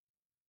there.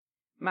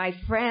 My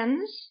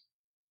friends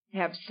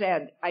have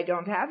said I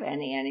don't have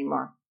any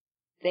anymore.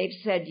 They've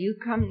said, you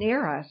come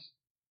near us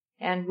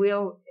and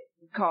we'll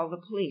call the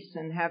police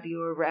and have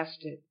you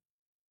arrested.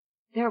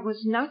 There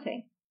was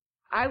nothing.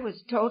 I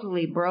was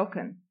totally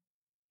broken.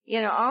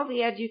 You know, all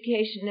the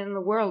education in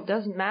the world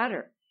doesn't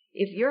matter.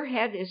 If your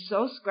head is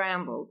so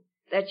scrambled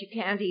that you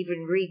can't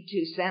even read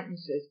 2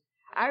 sentences.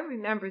 I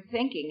remember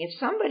thinking, if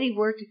somebody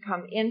were to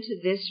come into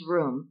this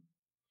room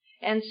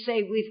and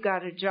say, we've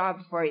got a job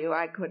for you,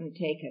 I couldn't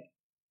take it.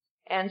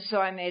 And so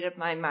I made up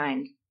my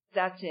mind,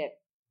 that's it.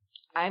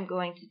 I'm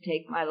going to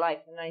take my life,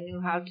 and I knew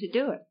how to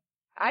do it.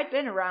 I'd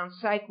been around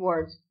psych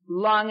wards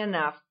long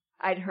enough.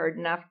 I'd heard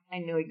enough. I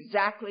knew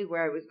exactly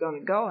where I was going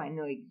to go. I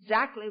knew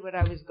exactly what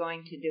I was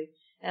going to do.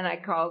 And I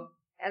called,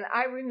 and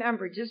I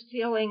remember just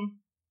feeling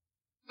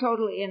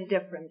totally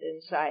indifferent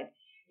inside.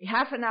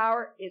 Half an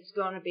hour, it's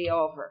going to be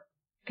over,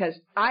 because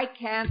I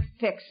can't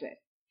fix it.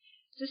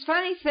 It's this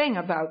funny thing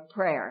about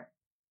prayer.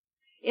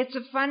 It's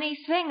a funny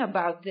thing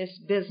about this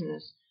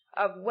business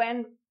of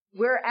when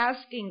we're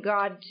asking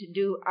God to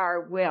do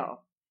our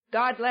will.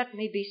 God, let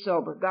me be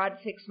sober. God,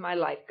 fix my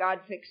life. God,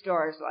 fix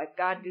Dora's life.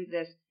 God, do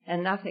this.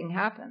 And nothing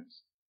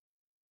happens.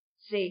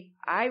 See,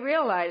 I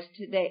realize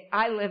today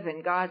I live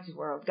in God's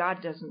world.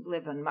 God doesn't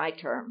live on my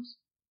terms.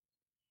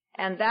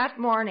 And that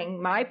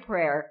morning, my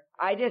prayer,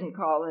 I didn't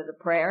call it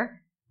a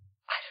prayer.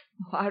 I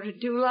don't know how to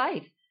do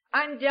life.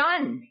 I'm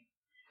done.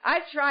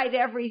 I've tried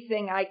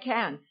everything I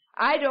can.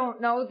 I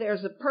don't know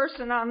there's a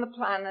person on the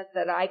planet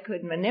that I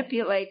could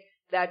manipulate,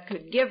 that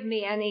could give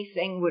me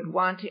anything, would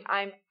want to.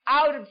 I'm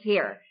out of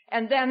here.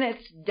 And then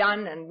it's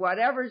done, and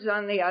whatever's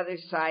on the other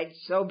side,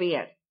 so be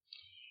it.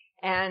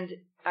 And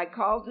I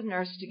called the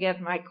nurse to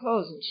get my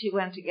clothes, and she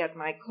went to get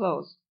my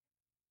clothes.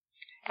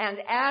 And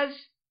as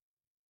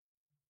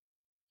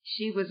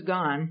she was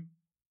gone,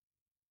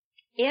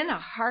 in a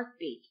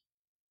heartbeat,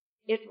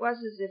 it was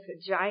as if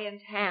a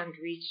giant hand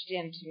reached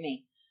into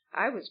me.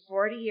 I was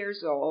 40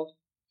 years old,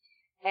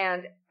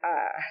 and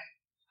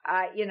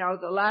I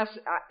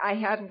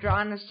hadn't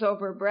drawn a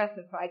sober breath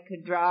if I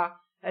could draw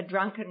a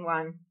drunken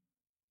one.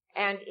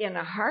 And in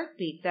a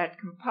heartbeat, that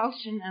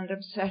compulsion and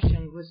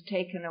obsession was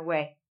taken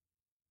away.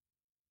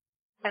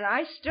 And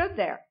I stood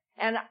there.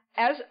 And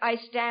as I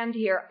stand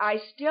here, I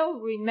still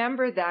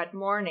remember that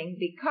morning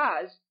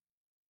because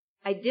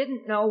I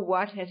didn't know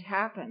what had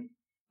happened.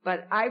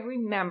 But I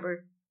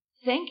remember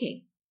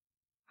thinking,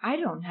 I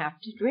don't have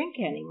to drink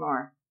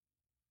anymore.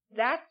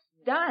 That's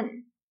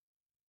done.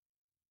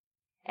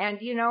 And,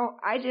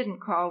 I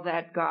didn't call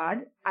that God.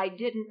 I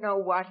didn't know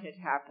what had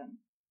happened.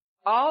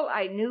 All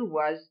I knew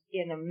was,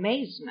 in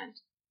amazement,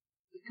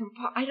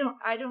 I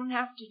don't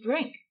have to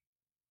drink.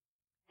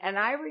 And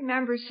I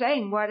remember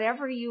saying,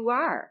 whatever you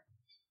are,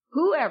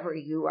 whoever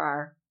you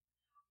are,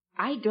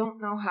 I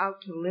don't know how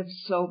to live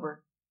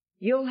sober.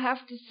 You'll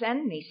have to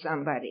send me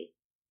somebody.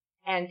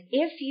 And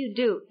if you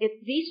do,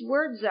 these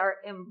words are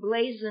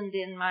emblazoned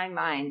in my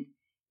mind.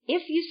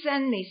 If you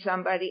send me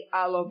somebody,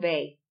 I'll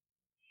obey.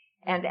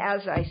 And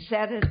as I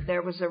said it,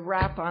 there was a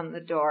rap on the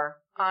door.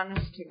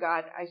 Honest to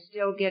God, I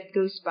still get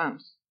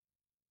goosebumps.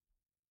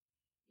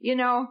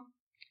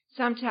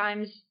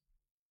 Sometimes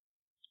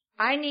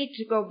I need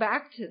to go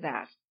back to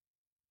that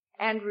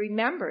and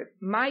remember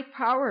my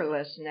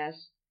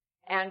powerlessness.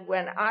 And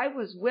when I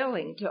was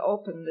willing to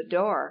open the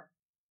door,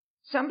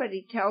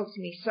 somebody tells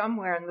me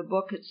somewhere in the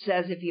book it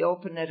says if you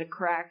open it a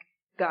crack,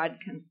 God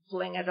can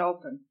fling it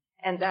open.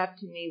 And that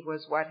to me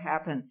was what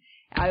happened.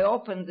 I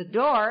opened the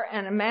door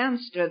and a man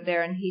stood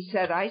there and he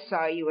said, I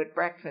saw you at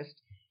breakfast.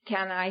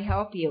 Can I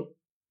help you?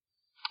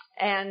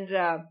 And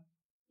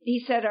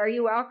he said, are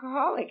you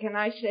alcoholic? And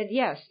I said,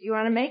 yes. Do you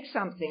want to make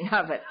something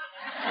of it?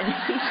 And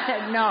he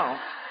said, no.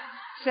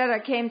 He said, I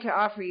came to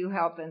offer you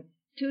help. And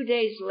 2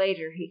 days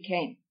later he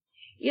came.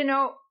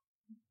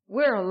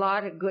 We're a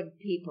lot of good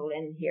people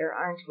in here,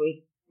 aren't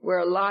we? We're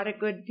a lot of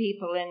good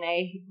people in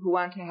A who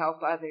want to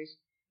help others.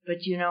 But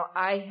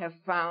I have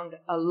found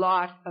a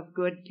lot of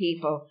good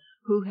people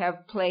who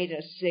have played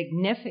a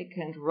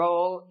significant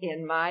role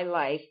in my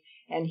life,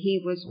 and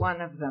he was one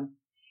of them.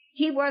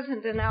 He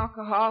wasn't an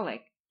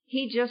alcoholic.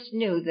 He just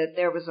knew that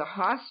there was a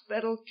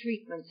hospital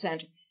treatment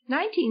center.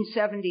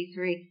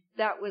 1973,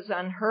 that was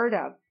unheard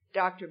of.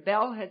 Dr.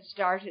 Bell had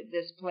started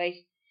this place,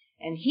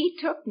 and he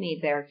took me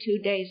there 2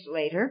 days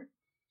later,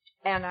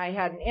 and I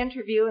had an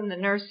interview, and the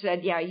nurse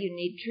said, yeah, you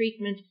need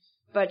treatment,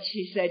 but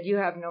she said, you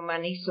have no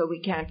money, so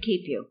we can't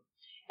keep you.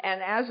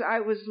 And as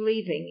I was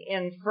leaving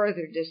in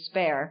further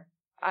despair,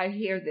 I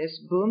hear this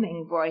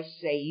booming voice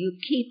say, you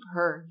keep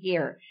her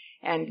here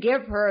and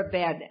give her a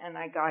bed. And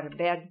I got a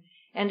bed,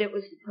 and it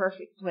was the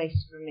perfect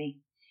place for me.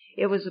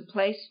 It was a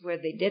place where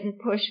they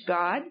didn't push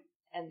God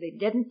and they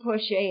didn't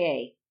push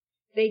AA.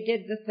 They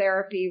did the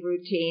therapy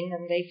routine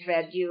and they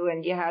fed you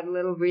and you had a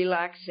little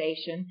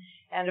relaxation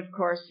And, of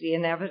course, the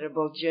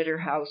inevitable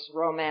Jitterhouse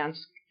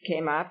romance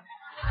came up.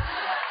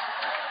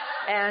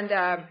 And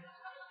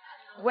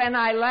when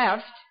I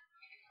left,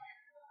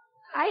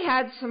 I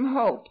had some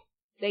hope.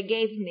 They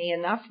gave me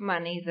enough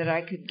money that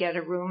I could get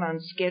a room on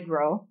Skid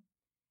Row,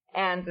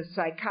 and the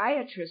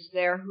psychiatrist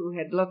there who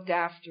had looked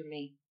after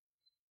me,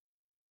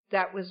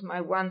 that was my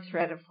one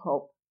thread of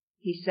hope.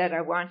 He said,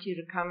 I want you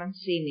to come and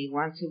see me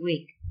once a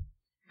week,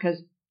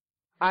 because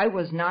I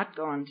was not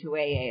going to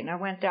AA, and I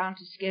went down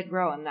to Skid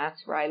Row, and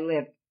that's where I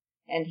lived.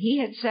 And he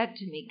had said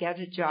to me, get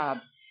a job.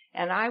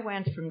 And I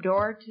went from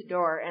door to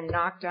door and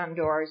knocked on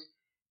doors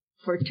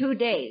for 2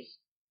 days,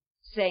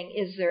 saying,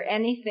 is there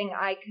anything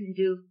I can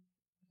do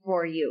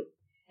for you?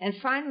 And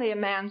finally a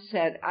man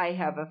said, I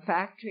have a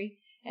factory,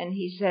 and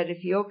he said,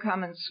 if you'll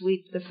come and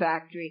sweep the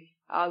factory,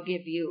 I'll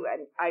give you,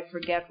 and I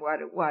forget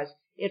what it was.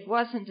 It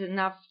wasn't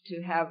enough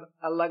to have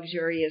a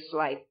luxurious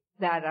life,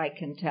 that I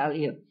can tell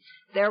you.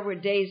 There were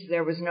days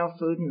there was no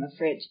food in the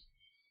fridge.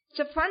 It's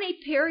a funny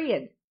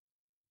period.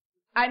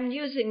 I'm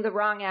using the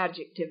wrong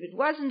adjective. It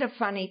wasn't a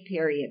funny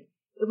period.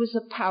 It was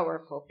a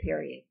powerful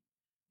period,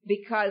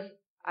 because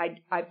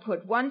I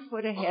put one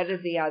foot ahead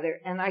of the other,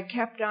 and I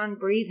kept on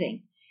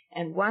breathing.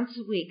 And once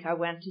a week I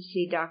went to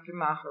see Dr.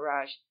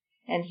 Maharaj,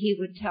 and he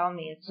would tell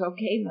me, it's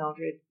okay,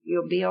 Mildred,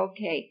 you'll be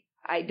okay.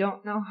 I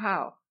don't know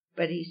how,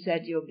 but he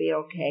said, you'll be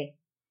okay.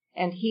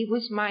 And he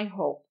was my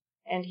hope,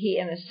 and he,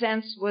 in a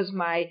sense, was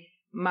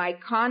my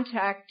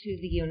contact to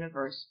the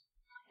universe.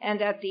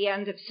 And at the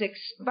end of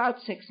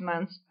about 6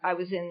 months, I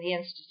was in the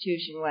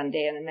institution one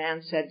day, and a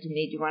man said to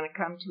me, do you want to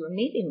come to a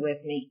meeting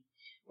with me?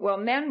 Well,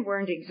 men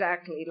weren't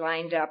exactly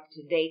lined up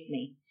to date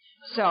me.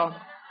 So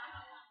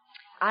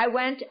I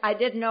went. I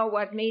didn't know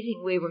what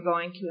meeting we were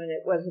going to, and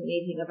it was a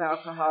meeting of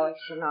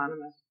Alcoholics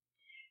Anonymous.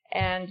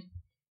 And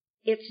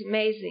it's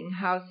amazing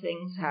how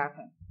things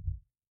happen.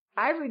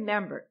 I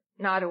remember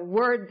not a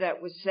word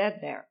that was said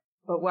there,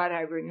 but what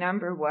I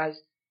remember was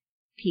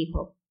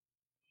people.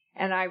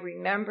 And I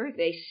remember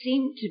they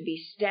seemed to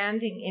be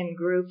standing in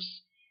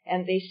groups,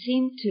 and they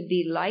seemed to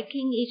be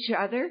liking each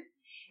other,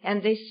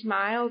 and they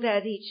smiled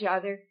at each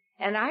other.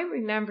 And I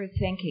remember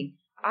thinking,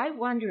 I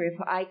wonder if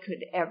I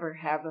could ever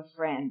have a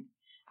friend.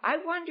 I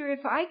wonder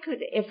if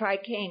I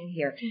came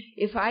here,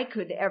 if I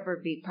could ever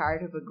be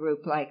part of a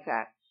group like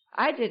that.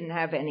 I didn't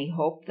have any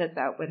hope that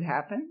that would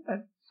happen,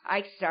 but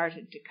I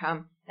started to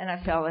come, and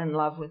I fell in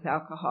love with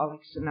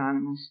Alcoholics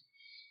Anonymous.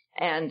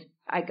 And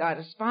I got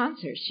a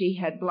sponsor. She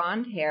had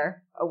blonde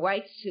hair, a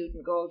white suit,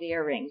 and gold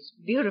earrings.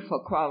 Beautiful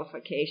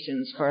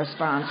qualifications for a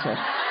sponsor.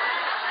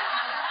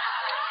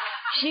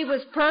 She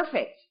was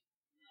perfect.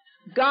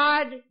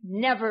 God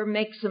never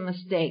makes a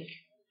mistake.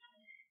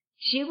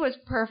 She was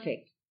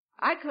perfect.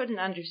 I couldn't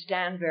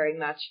understand very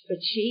much, but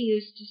she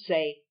used to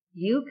say,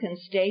 you can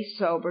stay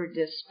sober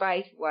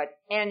despite what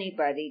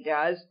anybody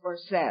does or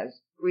says,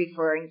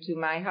 referring to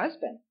my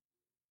husband.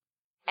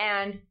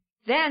 And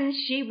then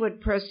she would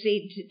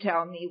proceed to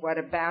tell me what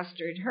a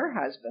bastard her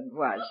husband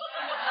was.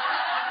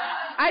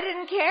 I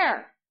didn't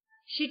care.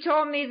 She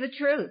told me the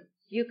truth.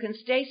 You can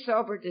stay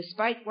sober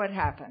despite what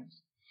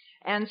happens.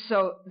 And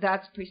so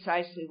that's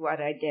precisely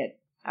what I did.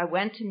 I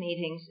went to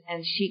meetings,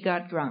 and she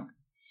got drunk.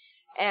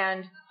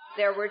 And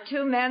there were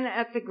 2 men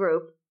at the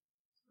group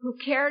who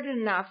cared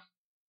enough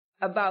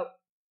about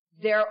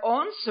their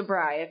own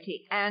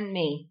sobriety and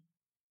me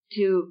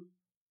to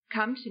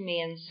come to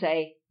me and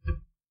say,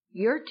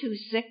 you're too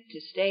sick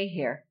to stay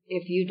here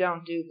if you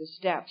don't do the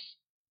steps.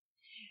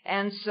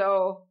 And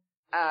so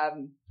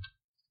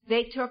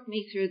they took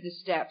me through the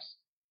steps.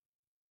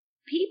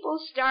 People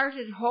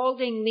started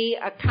holding me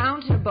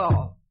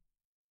accountable.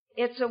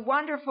 It's a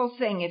wonderful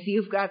thing if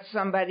you've got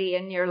somebody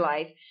in your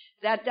life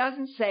that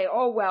doesn't say,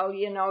 oh, well,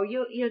 you know,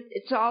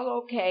 it's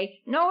all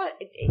okay. No,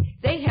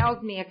 they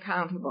held me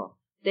accountable.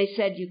 They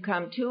said, you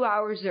come 2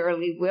 hours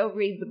early, we'll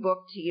read the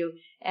book to you,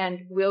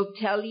 and we'll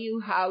tell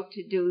you how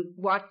to do,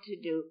 what to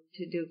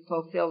do,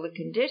 fulfill the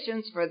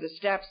conditions for the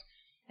steps.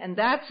 And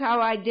that's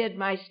how I did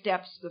my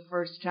steps the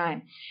first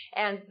time.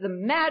 And the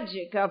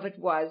magic of it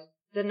was,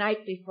 the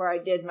night before I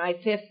did my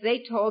 5th,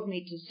 they told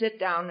me to sit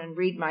down and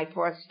read my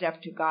 4th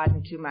step to God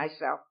and to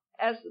myself,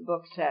 as the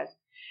book says.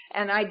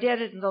 And I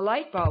did it, and the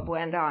light bulb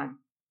went on.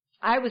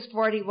 I was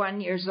 41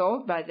 years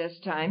old by this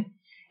time,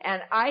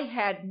 and I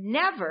had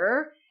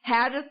never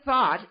had a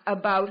thought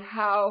about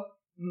how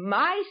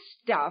my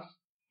stuff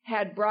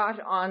had brought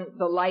on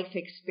the life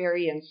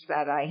experience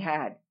that I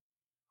had.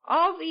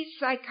 All these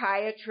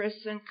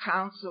psychiatrists and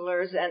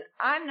counselors, and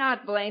I'm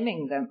not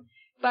blaming them,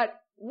 but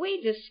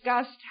we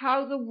discussed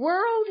how the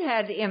world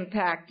had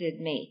impacted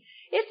me.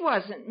 It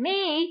wasn't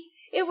me.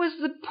 It was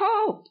the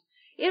Pope.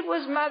 It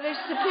was Mother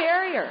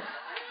Superior.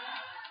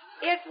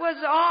 It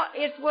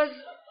was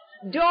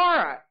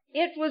Dora.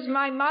 It was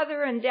my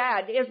mother and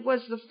dad. It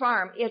was the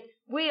farm.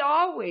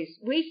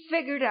 We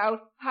figured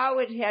out how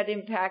it had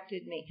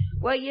impacted me.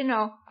 Well, you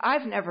know,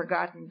 I've never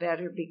gotten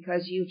better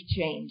because you've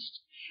changed.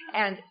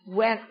 And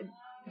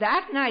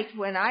that night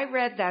when I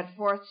read that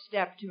 4th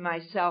step to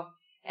myself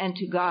and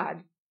to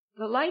God,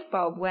 the light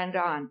bulb went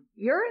on.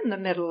 You're in the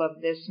middle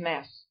of this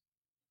mess.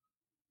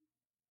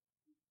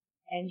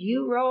 and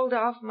you rolled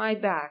off my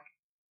back.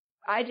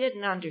 I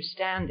didn't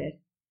understand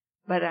it,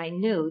 but I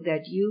knew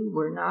that you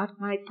were not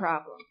my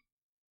problem,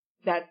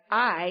 that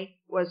I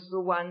was the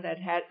one that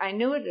I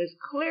knew it as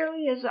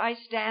clearly as I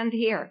stand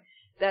here,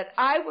 that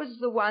I was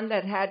the one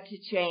that had to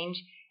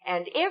change,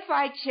 and if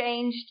I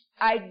changed,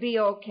 I'd be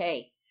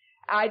okay.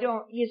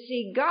 You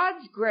see,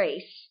 God's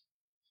grace,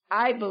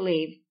 I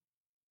believe,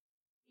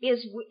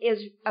 is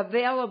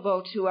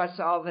available to us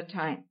all the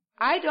time.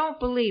 I don't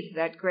believe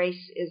that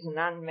grace is an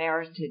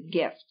unmerited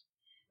gift.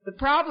 The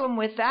problem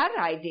with that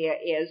idea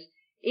is,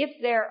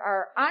 if there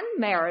are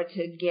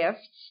unmerited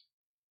gifts,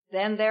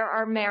 then there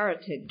are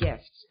merited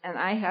gifts. And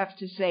I have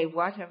to say,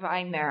 what have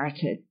I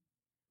merited?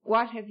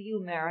 What have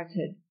you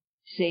merited?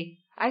 See,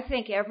 I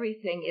think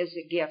everything is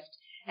a gift.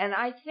 And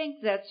I think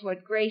that's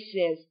what grace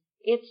is.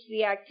 It's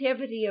the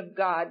activity of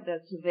God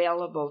that's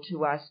available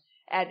to us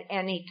at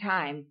any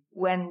time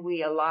when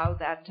we allow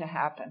that to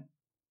happen.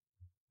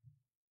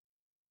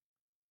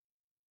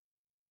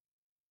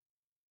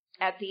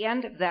 At the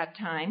end of that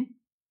time,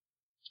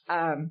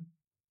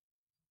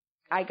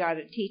 I got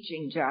a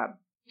teaching job,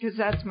 because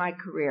that's my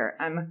career.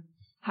 I'm a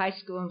high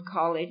school and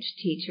college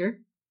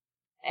teacher,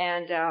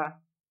 and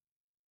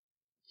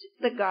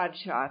the God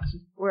shots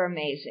were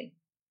amazing.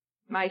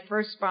 My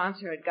first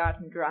sponsor had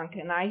gotten drunk,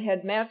 and I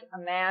had met a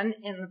man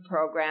in the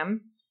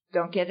program.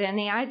 Don't get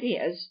any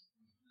ideas.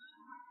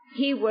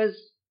 He was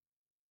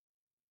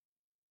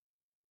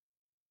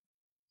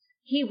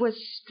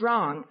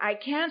strong.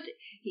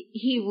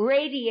 He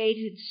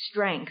radiated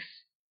strength,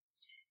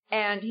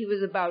 and he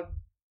was about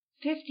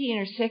 15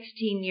 or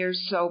 16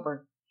 years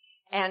sober,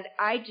 and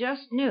I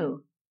just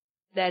knew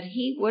that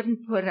he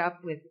wouldn't put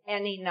up with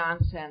any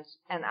nonsense,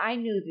 and I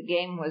knew the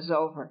game was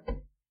over.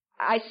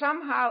 I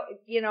somehow,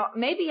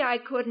 maybe I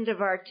couldn't have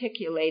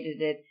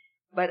articulated it,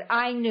 but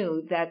I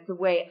knew that the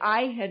way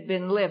I had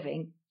been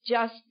living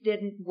just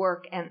didn't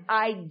work, and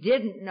I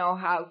didn't know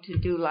how to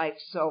do life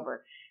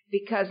sober,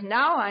 because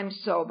now I'm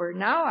sober,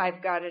 now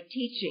I've got a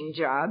teaching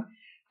job.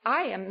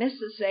 I am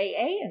Mrs.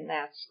 AA in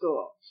that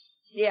school.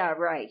 Yeah,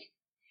 right.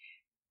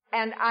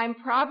 And I'm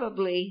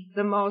probably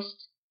the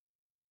most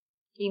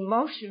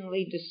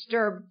emotionally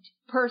disturbed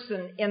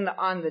person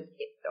on the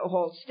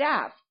whole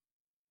staff.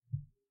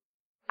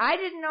 I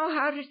didn't know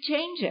how to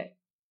change it.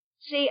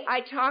 See,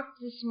 I talked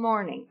this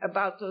morning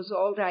about those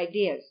old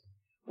ideas.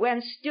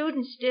 When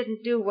students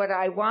didn't do what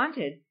I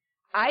wanted,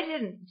 I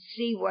didn't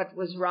see what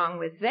was wrong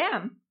with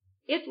them.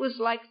 It was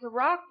like the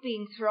rock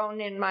being thrown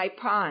in my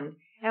pond.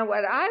 And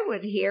what I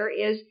would hear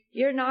is,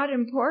 you're not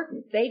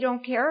important, they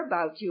don't care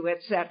about you,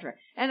 etc.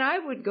 And I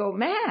would go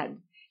mad.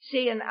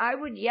 See, and I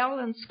would yell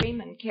and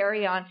scream and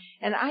carry on,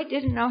 and I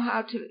didn't know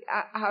how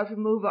to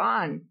move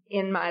on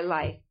in my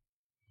life.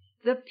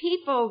 The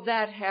people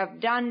that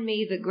have done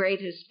me the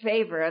greatest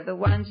favor are the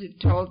ones who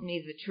told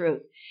me the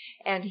truth.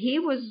 And he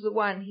was the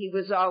one, he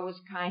was always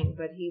kind,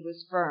 but he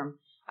was firm.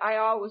 I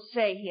always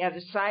say he had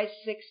a size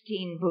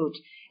 16 boot,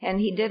 and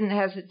he didn't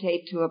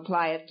hesitate to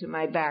apply it to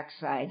my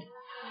backside.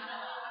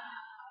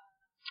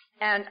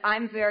 And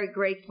I'm very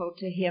grateful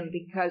to him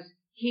because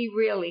he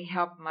really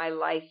helped my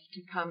life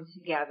to come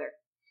together.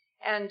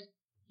 And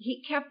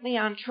he kept me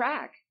on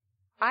track.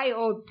 I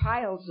owed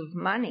piles of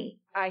money.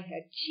 I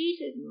had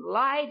cheated and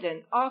lied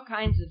and all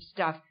kinds of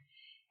stuff.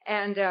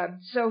 And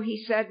so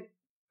he said,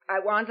 I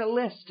want a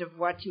list of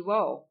what you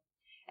owe,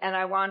 and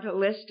I want a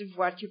list of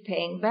what you're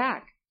paying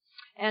back.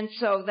 And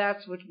so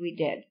that's what we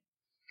did.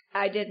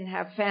 I didn't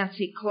have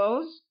fancy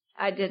clothes.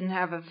 I didn't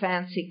have a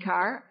fancy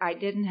car. I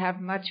didn't have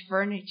much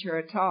furniture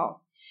at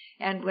all.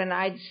 And when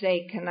I'd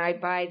say, can I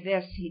buy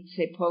this, he'd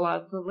say, pull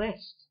out the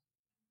list.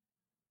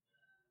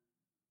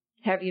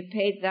 Have you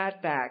paid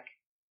that back?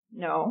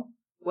 No.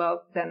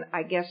 Well, then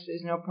I guess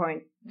there's no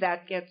point.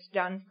 That gets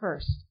done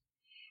first.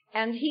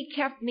 And he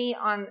kept me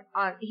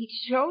he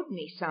showed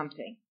me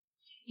something.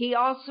 He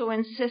also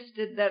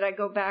insisted that I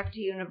go back to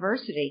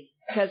university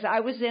because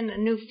I was in a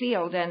new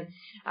field, and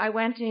I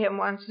went to him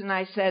once and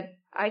I said,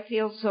 I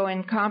feel so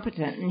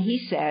incompetent. And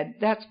he said,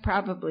 that's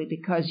probably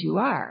because you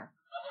are.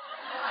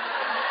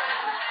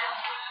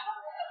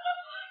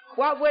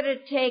 What would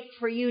it take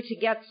for you to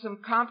get some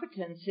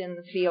competence in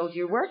the field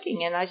you're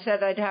working in? I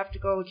said, I'd have to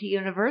go to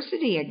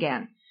university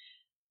again.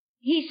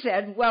 He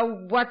said,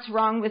 well, what's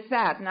wrong with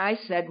that? And I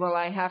said, well,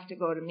 I have to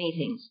go to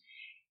meetings.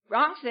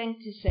 Wrong thing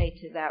to say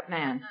to that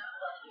man.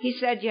 He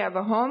said, you have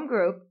a home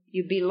group,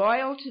 you be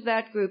loyal to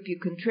that group, you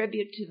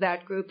contribute to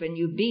that group, and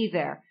you be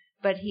there.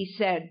 But he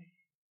said,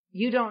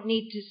 you don't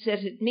need to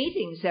sit at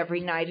meetings every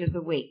night of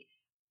the week.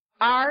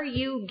 Are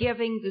you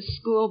giving the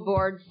school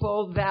board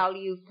full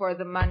value for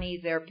the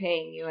money they're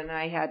paying you? And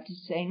I had to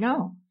say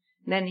no.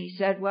 And then he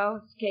said,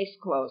 well, it's case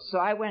closed. So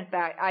I went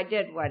back. I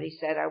did what he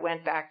said. I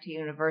went back to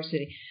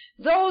university.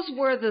 Those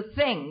were the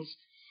things.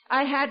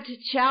 I had to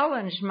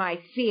challenge my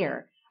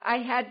fear. I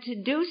had to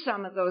do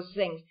some of those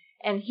things.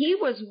 And he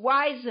was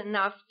wise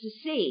enough to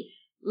see,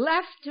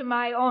 left to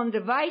my own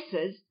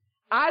devices,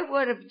 I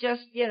would have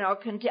just,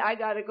 I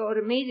got to go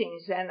to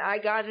meetings and I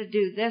got to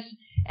do this.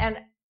 And,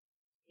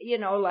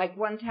 like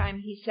one time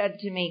he said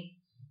to me,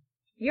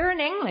 "You're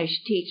an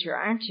English teacher,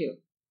 aren't you?"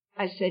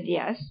 I said,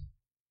 "Yes,"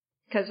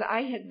 because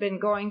I had been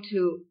going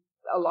to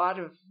a lot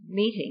of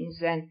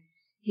meetings, and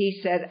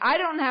he said, "I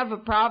don't have a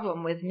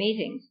problem with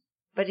meetings,"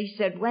 but he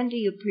said, "When do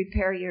you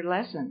prepare your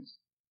lessons?"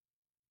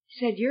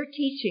 He said, you're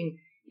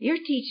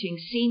teaching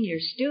senior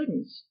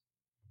students.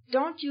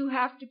 Don't you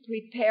have to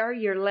prepare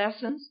your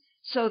lessons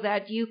so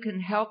that you can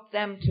help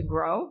them to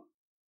grow?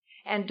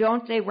 And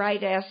don't they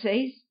write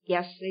essays?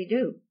 Yes, they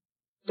do.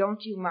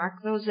 Don't you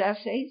mark those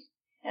essays?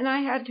 And I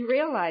had to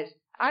realize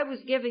I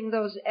was giving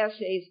those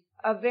essays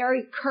a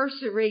very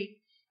cursory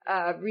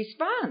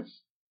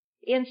response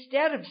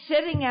instead of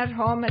sitting at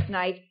home at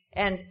night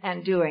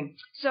and doing.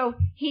 So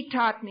he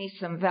taught me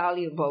some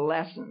valuable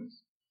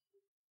lessons.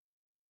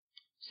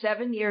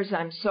 7 years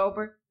I'm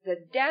sober. The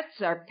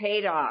debts are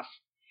paid off.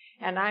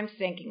 And I'm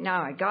thinking,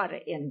 now I got to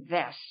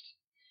invest.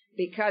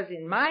 Because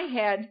in my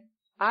head,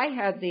 I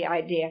had the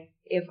idea,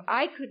 if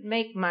I could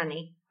make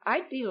money,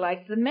 I'd be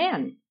like the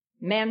men.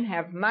 Men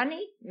have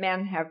money.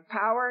 Men have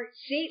power.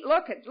 See,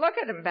 look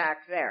at him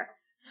back there,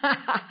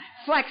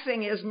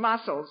 flexing his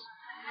muscles.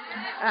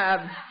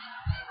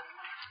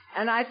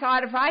 And I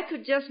thought, if I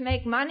could just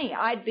make money,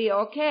 I'd be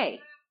okay.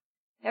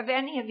 Have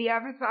any of you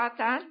ever thought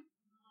that?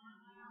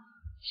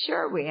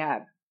 Sure we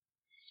have.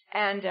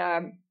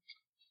 And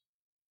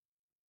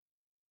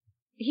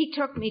he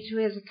took me to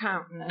his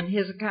accountant, and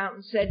his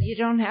accountant said, you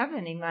don't have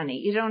any money.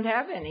 You don't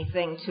have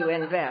anything to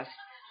invest.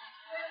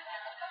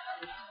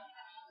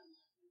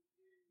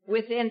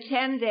 Within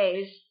 10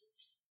 days,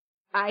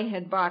 I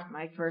had bought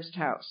my first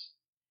house.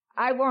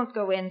 I won't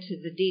go into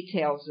the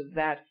details of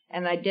that,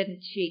 and I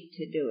didn't cheat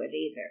to do it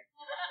either.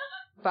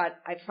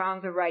 But I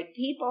found the right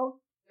people.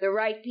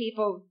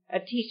 A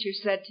teacher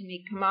said to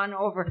me, come on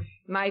over.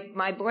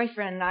 My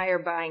boyfriend and I are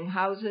buying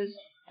houses.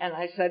 And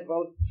I said,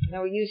 well,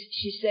 no,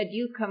 she said,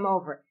 you come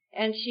over.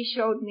 And she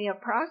showed me a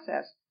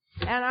process.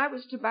 And I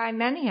was to buy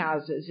many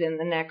houses in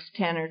the next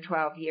 10 or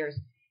 12 years.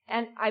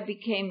 And I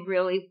became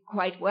really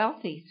quite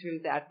wealthy through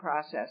that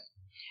process.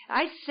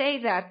 I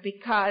say that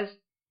because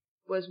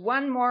it was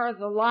one more of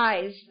the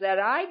lies that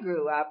I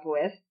grew up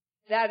with,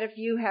 that if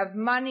you have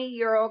money,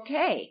 you're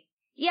okay.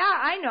 Yeah,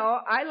 I know.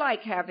 I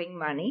like having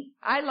money.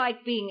 I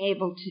like being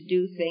able to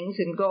do things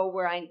and go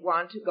where I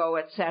want to go,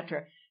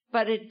 etc.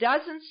 But it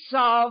doesn't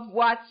solve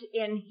what's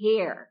in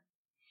here.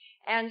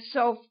 And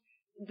so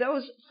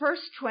those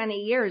first 20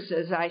 years,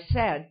 as I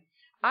said,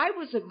 I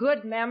was a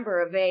good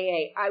member of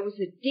AA. I was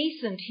a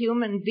decent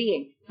human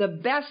being, the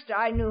best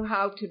I knew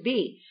how to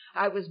be.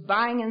 I was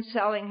buying and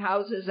selling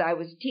houses. I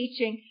was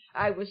teaching.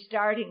 I was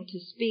starting to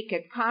speak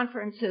at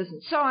conferences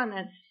and so on.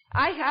 And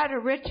I had a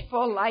rich,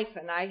 full life,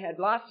 and I had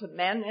lots of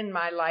men in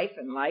my life,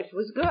 and life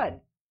was good.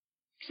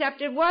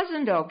 Except it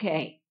wasn't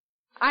okay.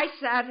 I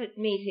sat at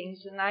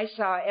meetings, and I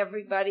saw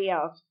everybody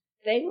else.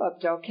 They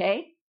looked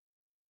okay.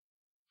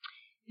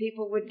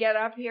 People would get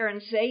up here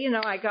and say, you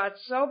know, I got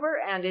sober,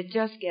 and it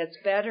just gets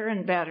better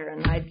and better.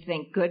 And I'd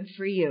think, good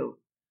for you.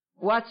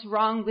 What's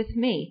wrong with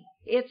me?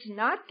 It's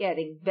not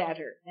getting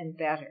better and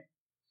better.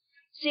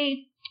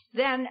 See,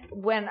 then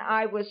when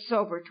I was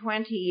sober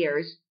 20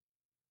 years,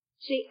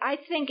 I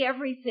think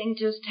everything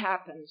just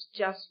happens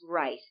just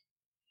right.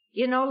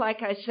 You know,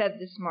 like I said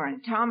this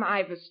morning, Tom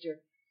Ivester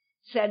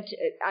said,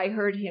 I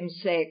heard him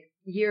say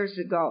years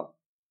ago,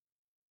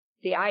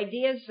 the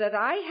ideas that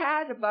I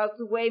had about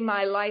the way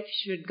my life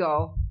should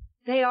go,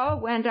 they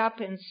all went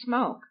up in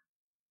smoke.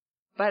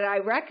 But I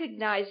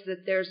recognize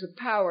that there's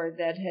a power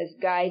that has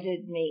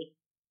guided me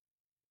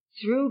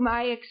through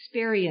my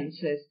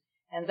experiences,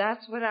 and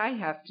that's what I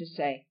have to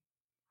say.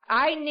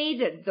 I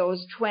needed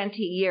those 20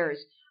 years.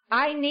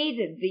 I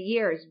needed the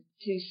years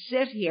to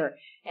sit here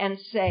and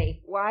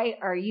say, why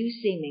are you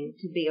seeming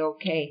to be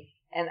okay?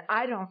 And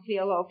I don't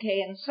feel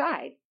okay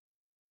inside.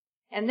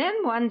 And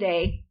then one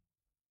day,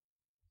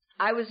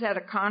 I was at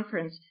a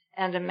conference,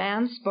 and a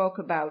man spoke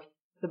about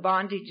the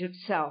bondage of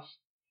self.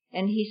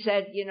 And he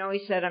said,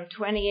 I'm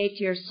 28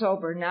 years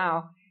sober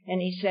now.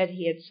 And he said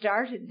he had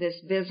started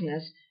this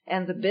business,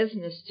 and the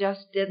business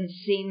just didn't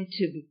seem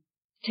to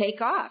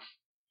take off.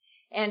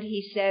 And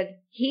he said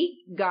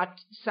he got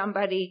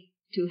somebody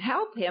to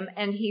help him,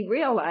 and he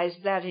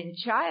realized that in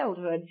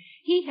childhood,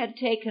 he had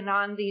taken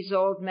on these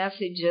old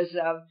messages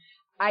of,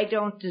 I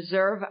don't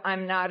deserve,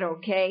 I'm not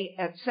okay,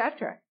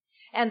 etc.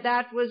 And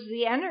that was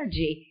the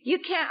energy.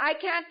 I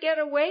can't get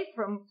away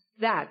from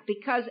that,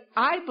 because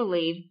I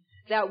believe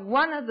that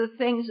one of the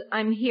things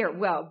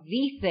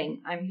the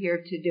thing I'm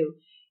here to do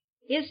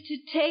is to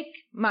take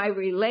my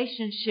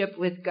relationship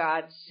with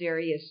God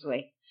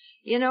seriously.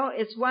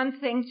 It's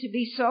one thing to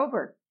be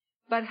sober,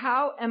 but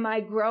how am I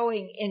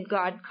growing in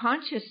God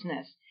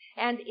consciousness?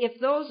 And if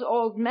those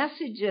old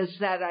messages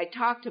that I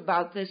talked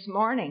about this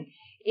morning,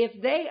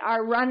 if they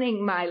are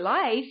running my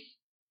life,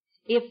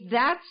 if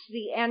that's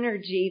the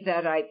energy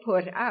that I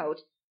put out,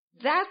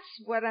 that's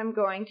what I'm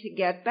going to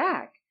get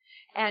back.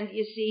 And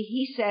you see,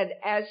 he said,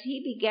 as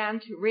he began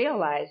to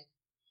realize,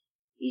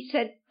 he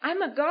said,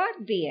 I'm a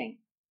God being.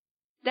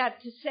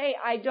 That to say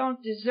I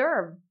don't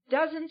deserve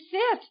doesn't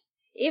fit.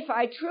 If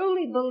I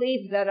truly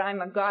believe that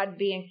I'm a God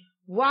being,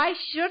 Why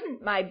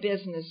shouldn't my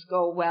business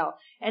go well?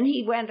 And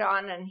he went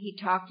on and he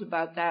talked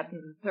about that in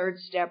the third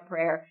step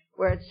prayer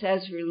where it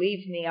says,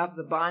 relieve me of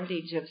the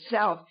bondage of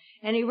self.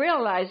 And he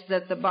realized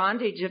that the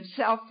bondage of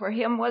self for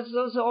him was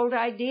those old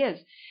ideas.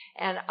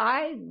 And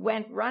I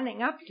went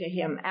running up to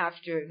him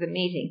after the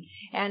meeting,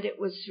 and it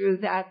was through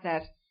that,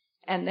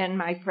 and then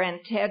my friend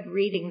Ted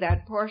reading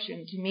that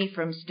portion to me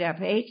from step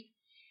 8,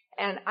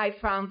 and I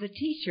found the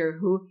teacher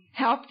who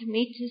helped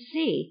me to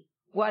see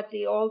what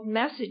the old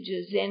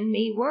messages in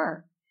me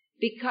were,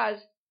 because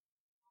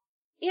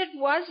it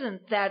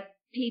wasn't that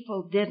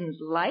people didn't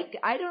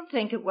I don't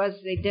think it was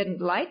they didn't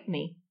like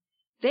me.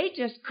 They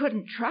just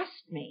couldn't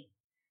trust me,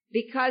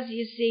 because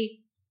you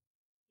see,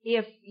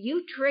 if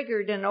you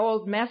triggered an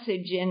old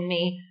message in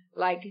me,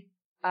 like,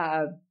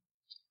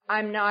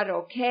 I'm not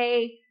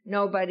okay,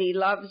 nobody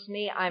loves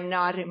me, I'm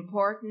not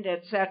important,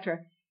 etc.,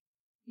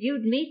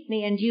 you'd meet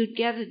me and you'd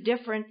get a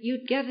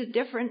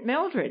different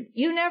Mildred.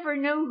 You never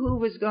knew who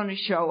was going to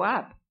show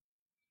up.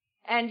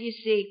 And you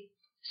see,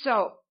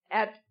 so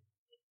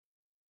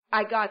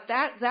I got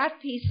that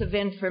piece of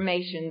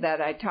information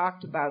that I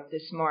talked about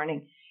this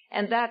morning,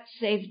 and that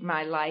saved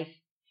my life.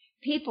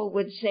 People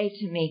would say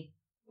to me,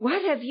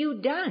 what have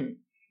you done?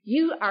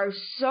 You are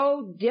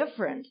so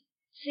different.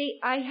 See,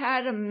 I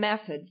had a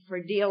method for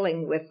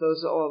dealing with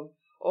those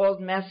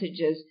old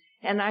messages,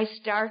 and I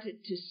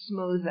started to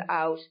smooth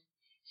out.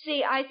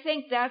 See, I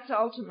think that's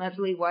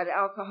ultimately what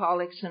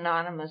Alcoholics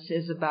Anonymous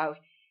is about.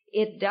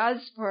 It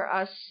does for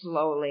us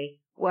slowly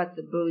what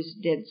the booze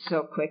did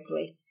so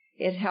quickly.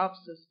 It helps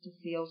us to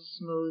feel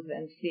smooth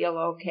and feel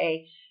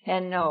okay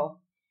and know.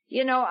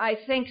 You know, I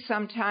think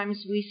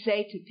sometimes we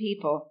say to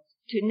people,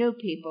 to new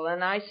people,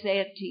 and I say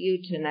it to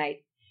you tonight,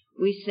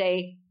 we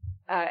say,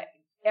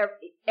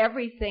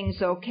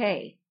 everything's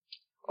okay,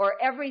 or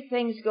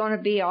everything's going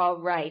to be all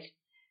right.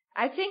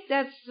 I think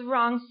that's the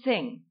wrong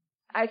thing.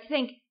 I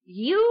think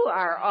you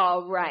are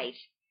all right.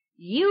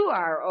 You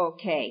are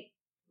okay.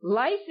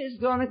 Life is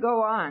going to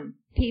go on.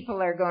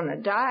 People are going to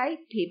die.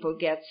 People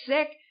get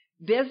sick.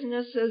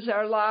 Businesses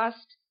are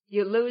lost.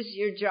 You lose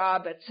your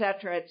job,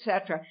 etc.,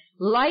 etc.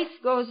 Life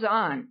goes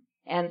on,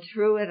 and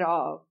through it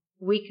all,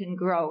 we can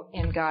grow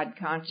in God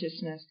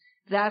consciousness.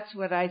 That's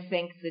what I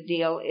think the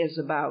deal is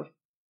about.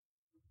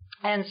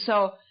 And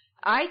so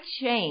I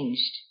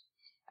changed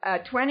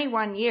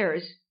 21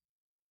 years.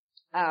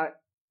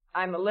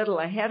 I'm a little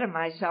ahead of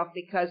myself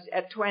because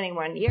at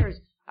 21 years,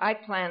 I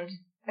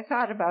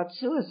thought about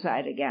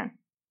suicide again.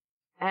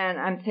 And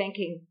I'm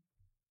thinking,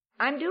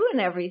 I'm doing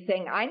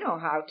everything I know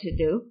how to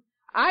do.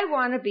 I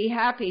want to be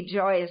happy,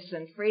 joyous,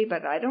 and free,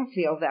 but I don't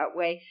feel that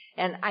way.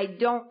 And I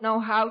don't know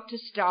how to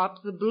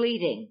stop the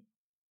bleeding,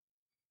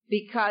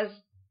 because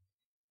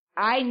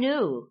I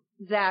knew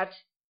that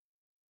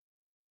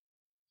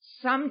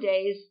some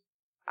days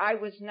I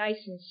was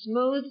nice and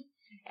smooth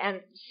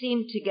and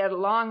seemed to get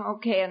along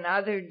okay, and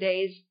other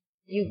days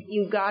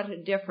you got a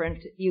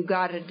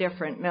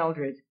different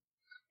Mildred.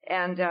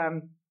 And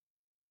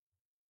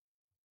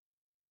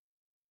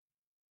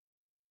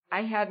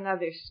I had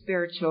another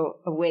spiritual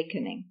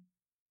awakening.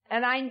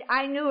 And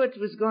I knew it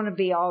was going to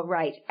be all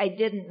right. I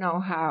didn't know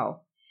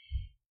how.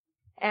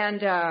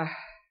 And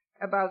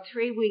about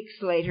 3 weeks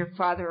later,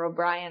 Father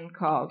O'Brien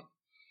called.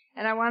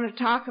 And I want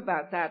to talk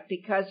about that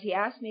because he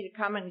asked me to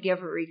come and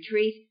give a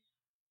retreat.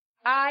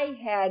 I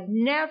had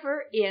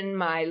never in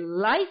my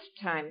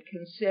lifetime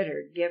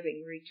considered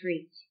giving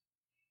retreats.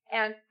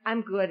 And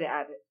I'm good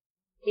at it.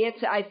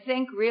 It's, I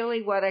think,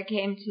 really what I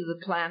came to the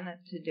planet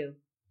to do.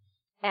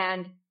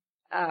 And,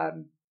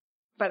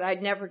 but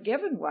I'd never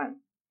given one.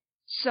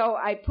 So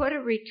I put a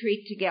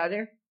retreat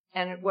together,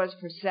 and it was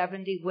for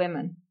 70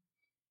 women.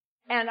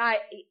 And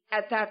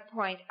at that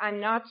point, I'm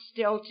not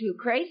still too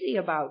crazy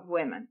about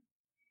women.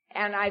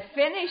 And I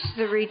finished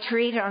the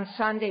retreat on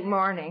Sunday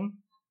morning,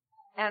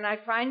 and I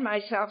find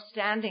myself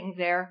standing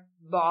there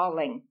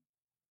bawling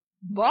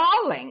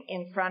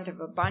in front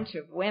of a bunch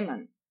of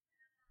women.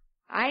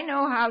 I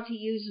know how to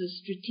use a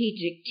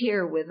strategic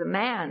tear with a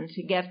man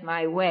to get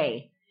my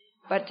way,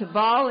 but to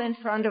bawl in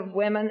front of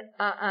women,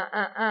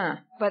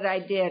 but I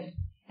did.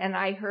 And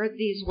I heard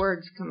these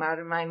words come out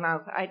of my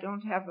mouth. I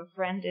don't have a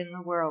friend in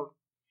the world.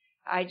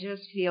 I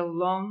just feel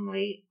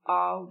lonely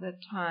all the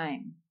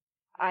time.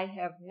 I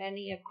have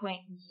many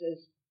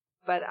acquaintances,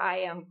 but I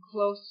am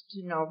close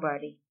to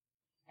nobody.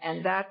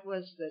 And that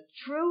was the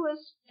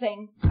truest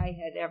thing I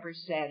had ever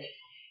said.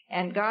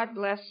 And God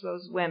bless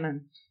those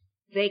women.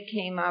 They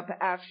came up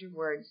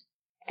afterwards,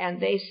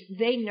 and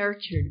they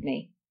nurtured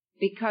me,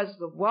 because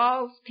the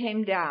walls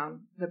came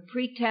down, the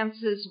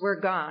pretenses were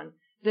gone,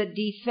 the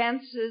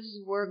defenses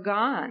were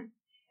gone,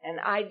 and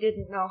I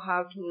didn't know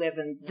how to live.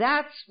 And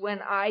that's when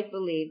I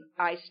believe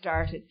I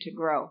started to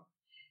grow.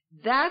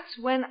 That's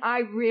when I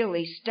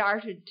really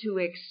started to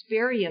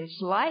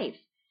experience life.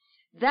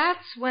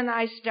 That's when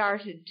I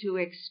started to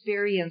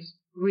experience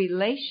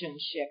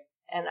relationship.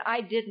 And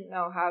I didn't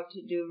know how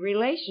to do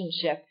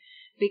relationship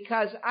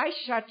because I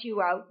shut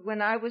you out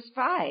when I was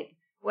 5,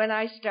 when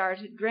I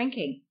started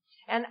drinking.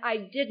 And I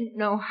didn't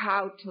know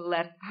how to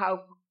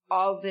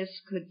all this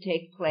could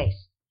take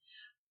place.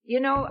 You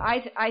know,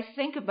 I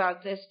think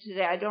about this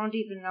today. I don't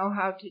even know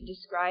how to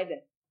describe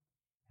it.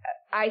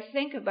 I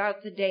think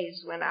about the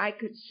days when I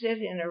could sit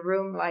in a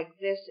room like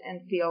this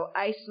and feel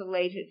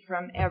isolated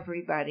from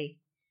everybody,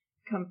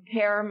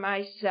 compare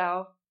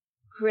myself,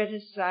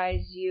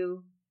 criticize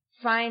you,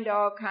 find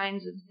all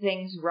kinds of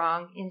things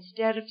wrong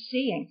instead of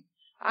seeing.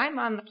 I'm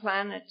on the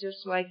planet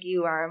just like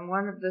you are. I'm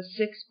one of the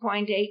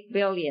 6.8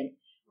 billion.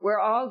 We're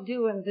all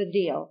doing the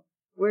deal.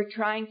 We're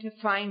trying to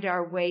find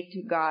our way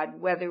to God,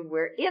 whether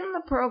we're in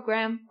the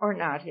program or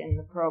not in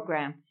the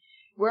program.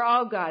 We're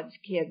all God's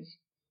kids,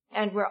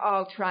 and we're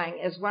all trying.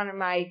 As one of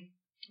my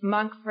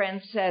monk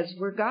friends says,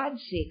 we're God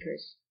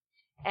seekers,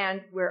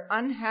 and we're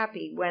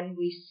unhappy when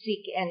we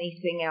seek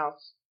anything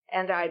else,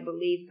 and I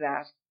believe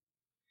that.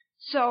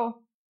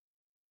 So,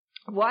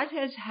 what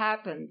has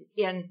happened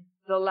in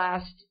the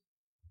last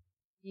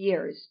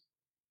years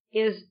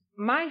is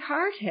my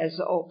heart has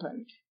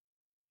opened,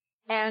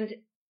 and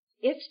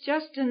it's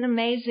just an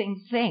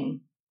amazing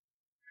thing.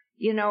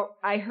 You know,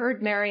 I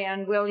heard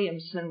Marianne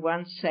Williamson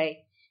once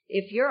say,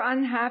 if you're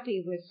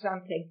unhappy with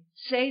something,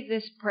 say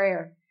this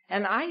prayer.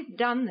 And I've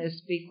done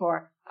this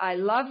before. I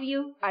love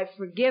you, I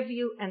forgive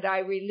you, and I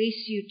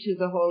release you to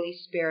the Holy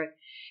Spirit.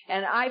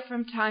 And I,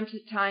 from time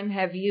to time,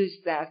 have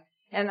used that.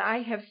 And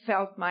I have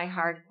felt my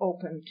heart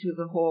open to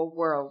the whole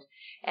world.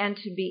 And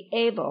to be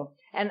able,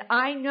 and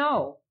I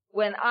know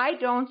when I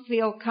don't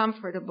feel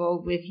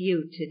comfortable with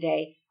you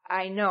today,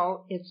 I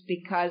know it's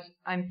because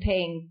I'm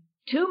paying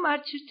too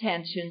much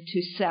attention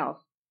to self.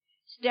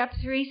 Step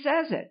 3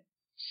 says it.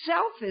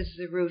 Self is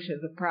the root of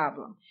the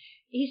problem.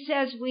 He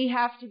says we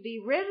have to be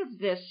rid of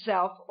this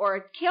self or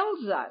it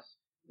kills us.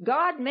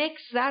 God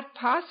makes that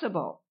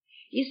possible.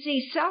 You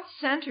see,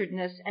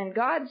 self-centeredness and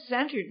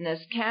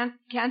God-centeredness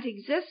can't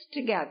exist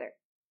together.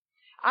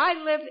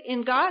 I live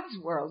in God's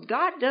world.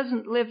 God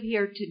doesn't live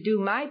here to do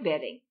my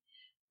bidding.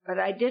 But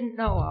I didn't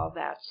know all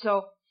that.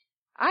 So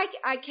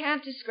I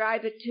can't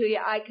describe it to you.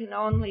 I can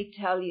only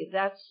tell you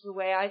that's the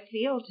way I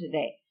feel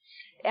today.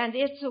 And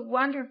it's a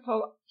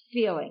wonderful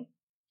feeling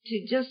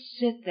to just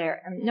sit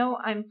there and know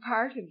I'm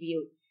part of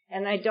you.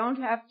 And I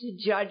don't have to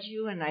judge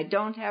you, and I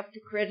don't have to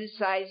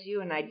criticize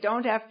you, and I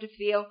don't have to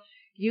feel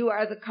you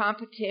are the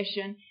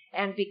competition.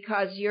 And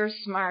because you're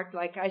smart,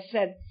 like I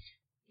said,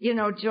 you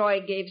know,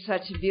 Joy gave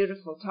such a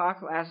beautiful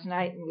talk last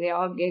night, and we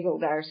all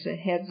giggled our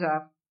heads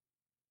off.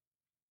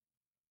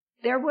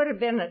 There would have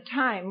been a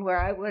time where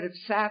I would have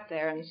sat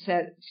there and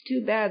said, it's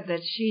too bad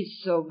that she's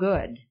so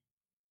good.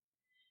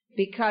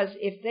 Because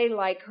if they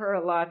like her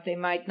a lot, they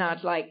might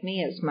not like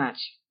me as much.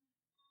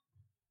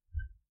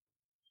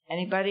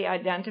 Anybody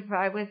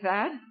identify with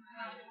that?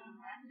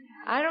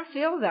 I don't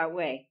feel that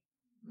way.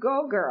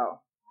 Go,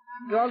 girl.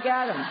 Go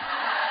get 'em.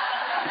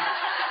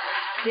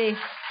 See,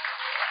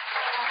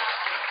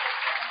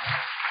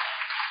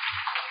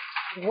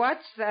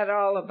 what's that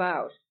all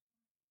about?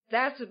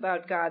 That's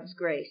about God's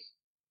grace.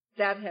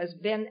 That has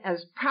been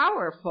as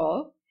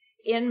powerful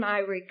in my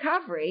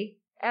recovery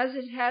as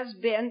it has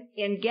been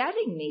in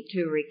getting me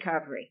to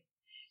recovery.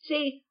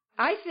 See,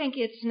 I think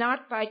it's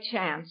not by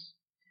chance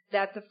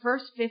that the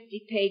first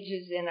 50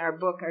 pages in our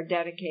book are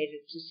dedicated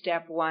to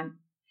step 1.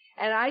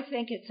 And I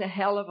think it's a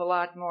hell of a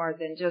lot more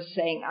than just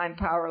saying I'm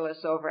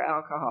powerless over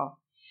alcohol.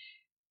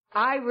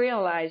 I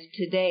realize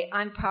today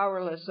I'm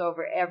powerless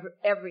over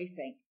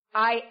everything.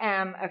 I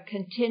am a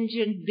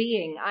contingent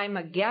being. I'm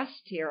a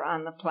guest here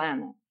on the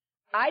planet.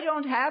 I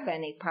don't have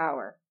any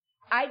power.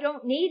 I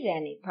don't need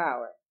any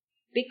power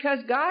because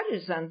God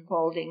is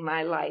unfolding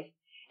my life.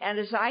 And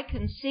as I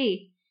can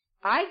see,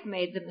 I've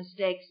made the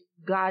mistakes.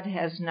 God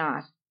has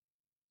not.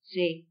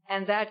 See,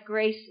 and that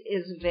grace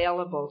is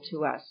available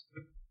to us.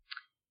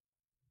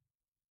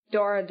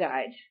 Dora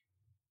died,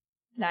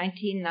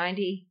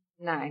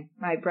 1999.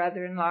 My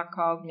brother-in-law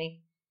called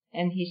me,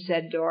 and he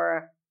said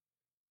Dora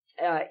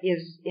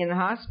is in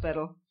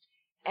hospital.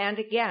 And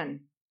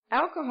again,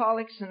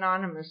 Alcoholics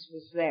Anonymous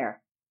was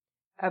there.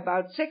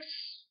 About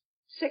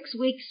six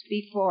weeks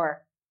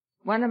before,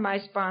 one of my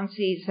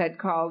sponsees had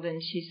called,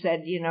 and she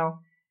said, you know,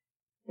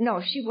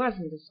 no, she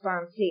wasn't a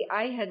sponsee.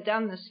 I had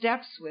done the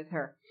steps with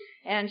her.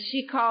 And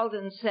she called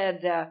and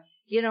said,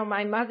 you know,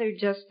 my mother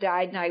just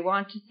died, and I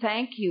want to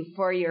thank you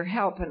for your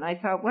help. And I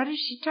thought, what is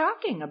she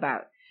talking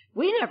about?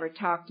 We never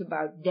talked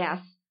about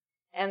death.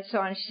 And so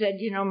on. She said,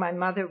 you know, my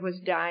mother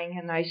was dying,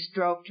 and I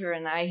stroked her,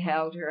 and I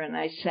held her, and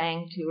I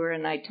sang to her,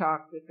 and I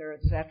talked with her,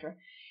 etc.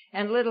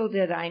 And little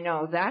did I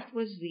know that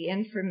was the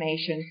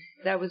information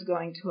that was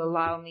going to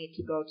allow me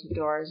to go to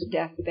Dora's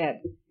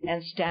deathbed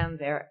and stand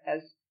there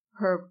as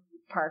her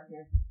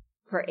partner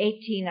for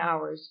 18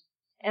 hours.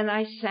 And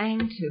I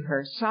sang to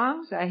her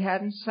songs I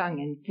hadn't sung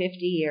in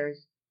 50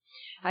 years.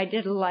 I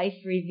did a life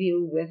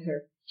review with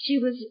her. She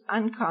was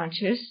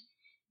unconscious,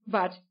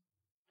 but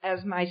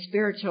as my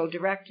spiritual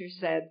director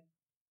said,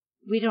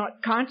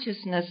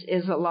 consciousness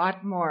is a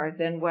lot more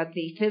than what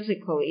the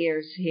physical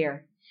ears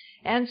hear.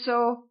 And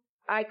so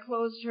I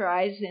closed her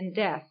eyes in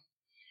death,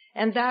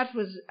 and that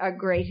was a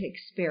great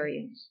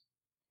experience.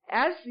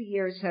 As the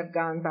years have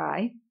gone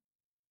by,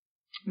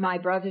 My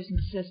brothers and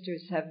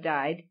sisters have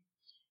died,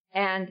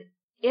 and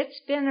it's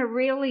been a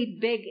really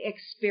big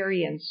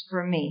experience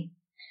for me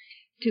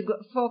to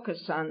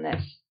focus on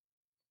this.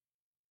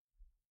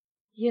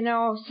 You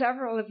know,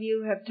 several of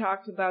you have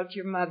talked about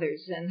your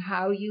mothers and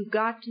how you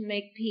got to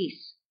make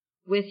peace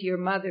with your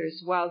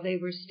mothers while they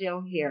were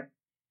still here.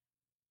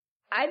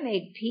 I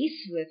made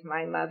peace with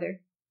my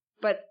mother,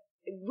 but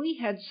we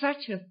had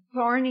such a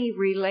thorny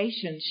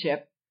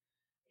relationship.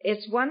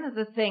 It's one of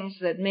the things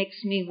that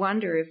makes me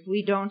wonder if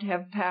we don't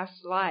have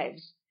past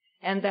lives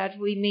and that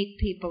we meet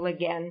people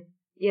again,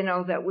 you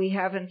know, that we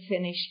haven't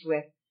finished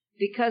with,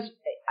 because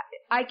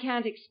I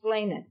can't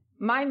explain it.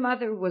 My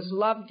mother was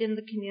loved in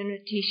the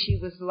community. She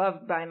was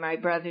loved by my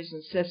brothers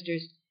and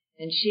sisters,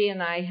 and she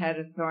and I had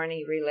a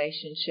thorny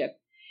relationship.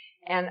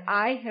 And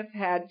I have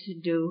had to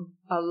do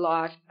a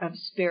lot of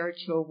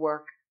spiritual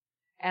work,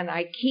 and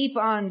I keep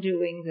on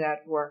doing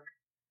that work.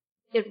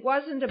 It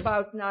wasn't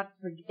about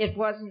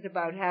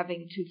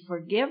having to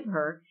forgive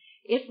her.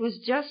 It was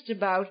just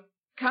about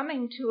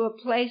coming to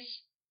a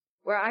place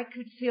where I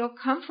could feel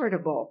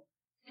comfortable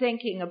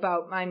thinking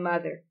about my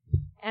mother,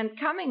 and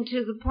coming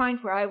to the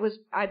point where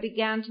I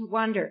began to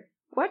wonder,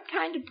 what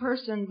kind of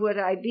person would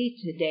I be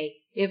today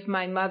if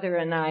my mother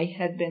and I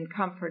had been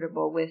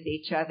comfortable with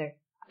each other?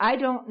 I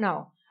don't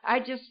know. I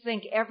just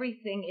think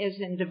everything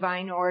is in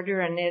divine order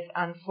and it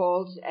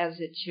unfolds as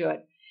it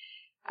should.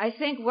 I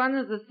think one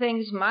of the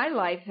things my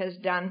life has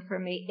done for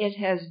me, it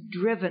has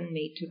driven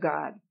me to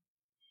God.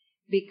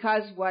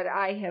 Because what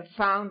I have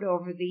found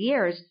over the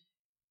years,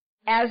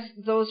 as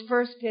those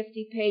first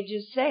 50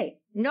 pages say,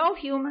 no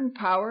human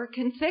power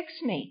can fix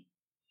me.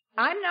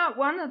 I'm not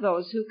one of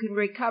those who can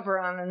recover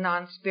on a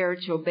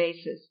non-spiritual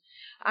basis.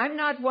 I'm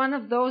not one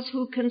of those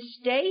who can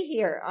stay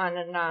here on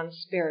a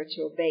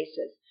non-spiritual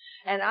basis.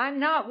 And I'm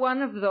not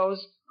one of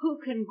those who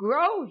can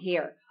grow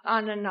here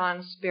on a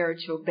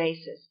non-spiritual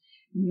basis.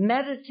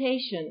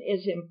 Meditation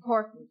is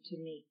important to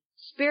me.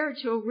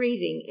 Spiritual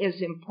reading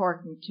is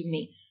important to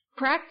me.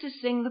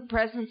 Practicing the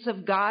presence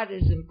of God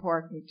is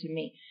important to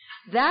me.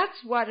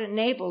 That's what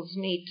enables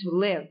me to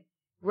live,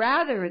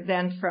 rather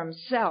than from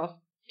self,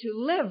 to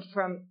live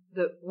from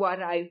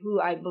who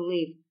I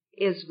believe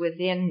is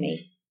within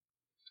me.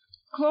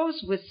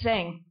 Close with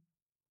saying,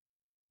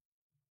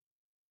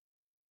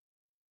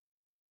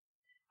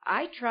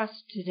 I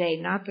trust today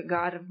not the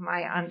God of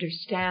my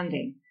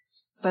understanding,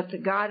 but the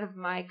God of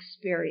my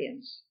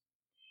experience.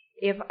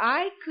 If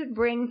I could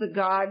bring the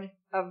God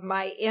of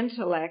my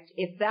intellect,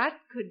 if that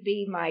could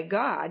be my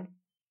God,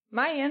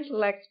 my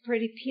intellect's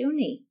pretty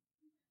puny.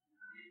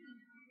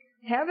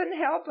 Heaven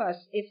help us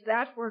if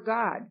that were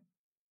God.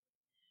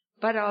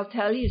 But I'll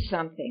tell you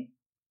something.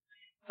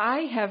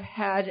 I have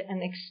had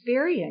an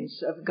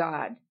experience of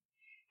God,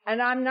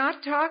 and I'm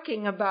not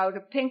talking about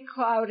a pink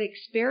cloud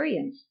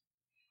experience.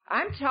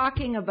 I'm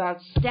talking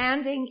about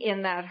standing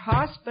in that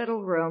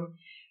hospital room,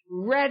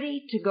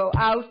 ready to go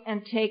out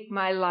and take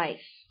my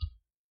life.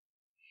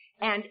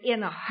 And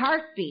in a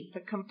heartbeat, the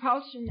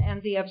compulsion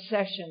and the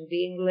obsession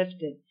being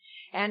lifted.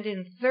 And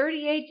in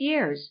 38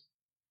 years,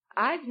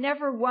 I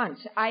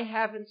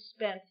haven't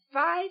spent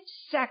 5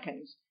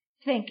 seconds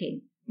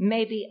thinking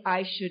maybe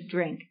I should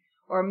drink,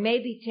 or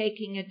maybe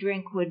taking a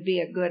drink would be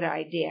a good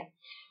idea.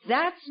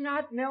 That's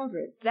not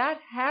Mildred. That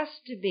has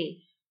to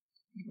be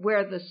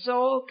where the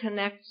soul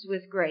connects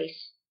with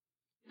grace.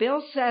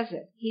 Bill says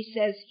it. He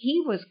says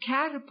he was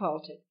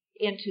catapulted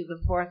into the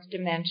 4th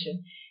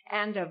dimension.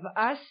 And of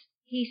us,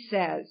 he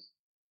says,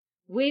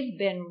 we've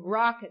been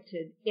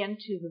rocketed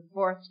into the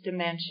 4th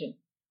dimension.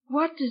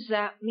 What does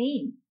that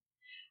mean?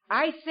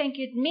 I think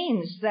it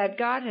means that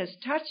God has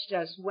touched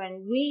us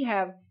when we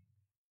have,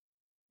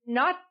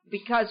 not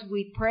because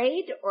we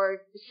prayed or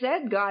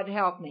said, God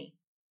help me,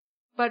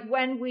 but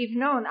when we've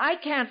known, I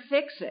can't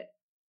fix it.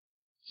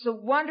 It's a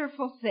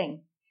wonderful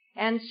thing.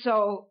 And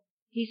so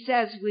he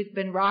says we've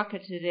been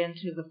rocketed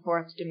into the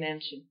 4th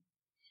dimension.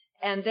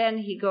 And then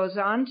he goes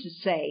on to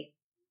say,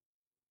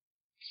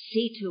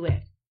 see to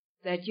it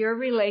that your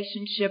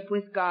relationship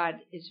with God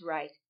is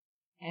right,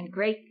 and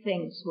great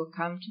things will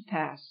come to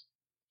pass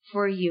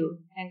for you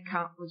and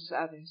countless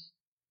others.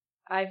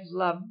 I've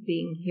loved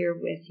being here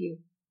with you.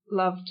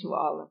 Love to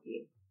all of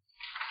you.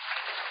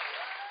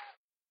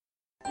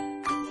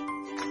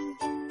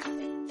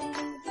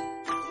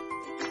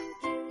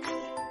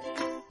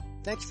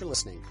 Thanks for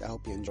listening. I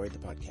hope you enjoyed the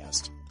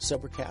podcast.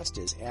 Sobercast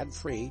is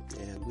ad-free,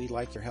 and we'd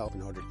like your help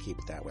in order to keep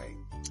it that way.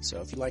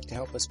 So if you'd like to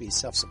help us be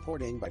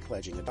self-supporting by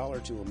pledging $1 or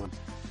 $2 a month,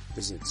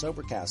 visit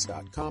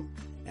Sobercast.com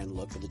and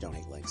look for the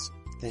donate links.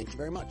 Thank you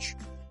very much.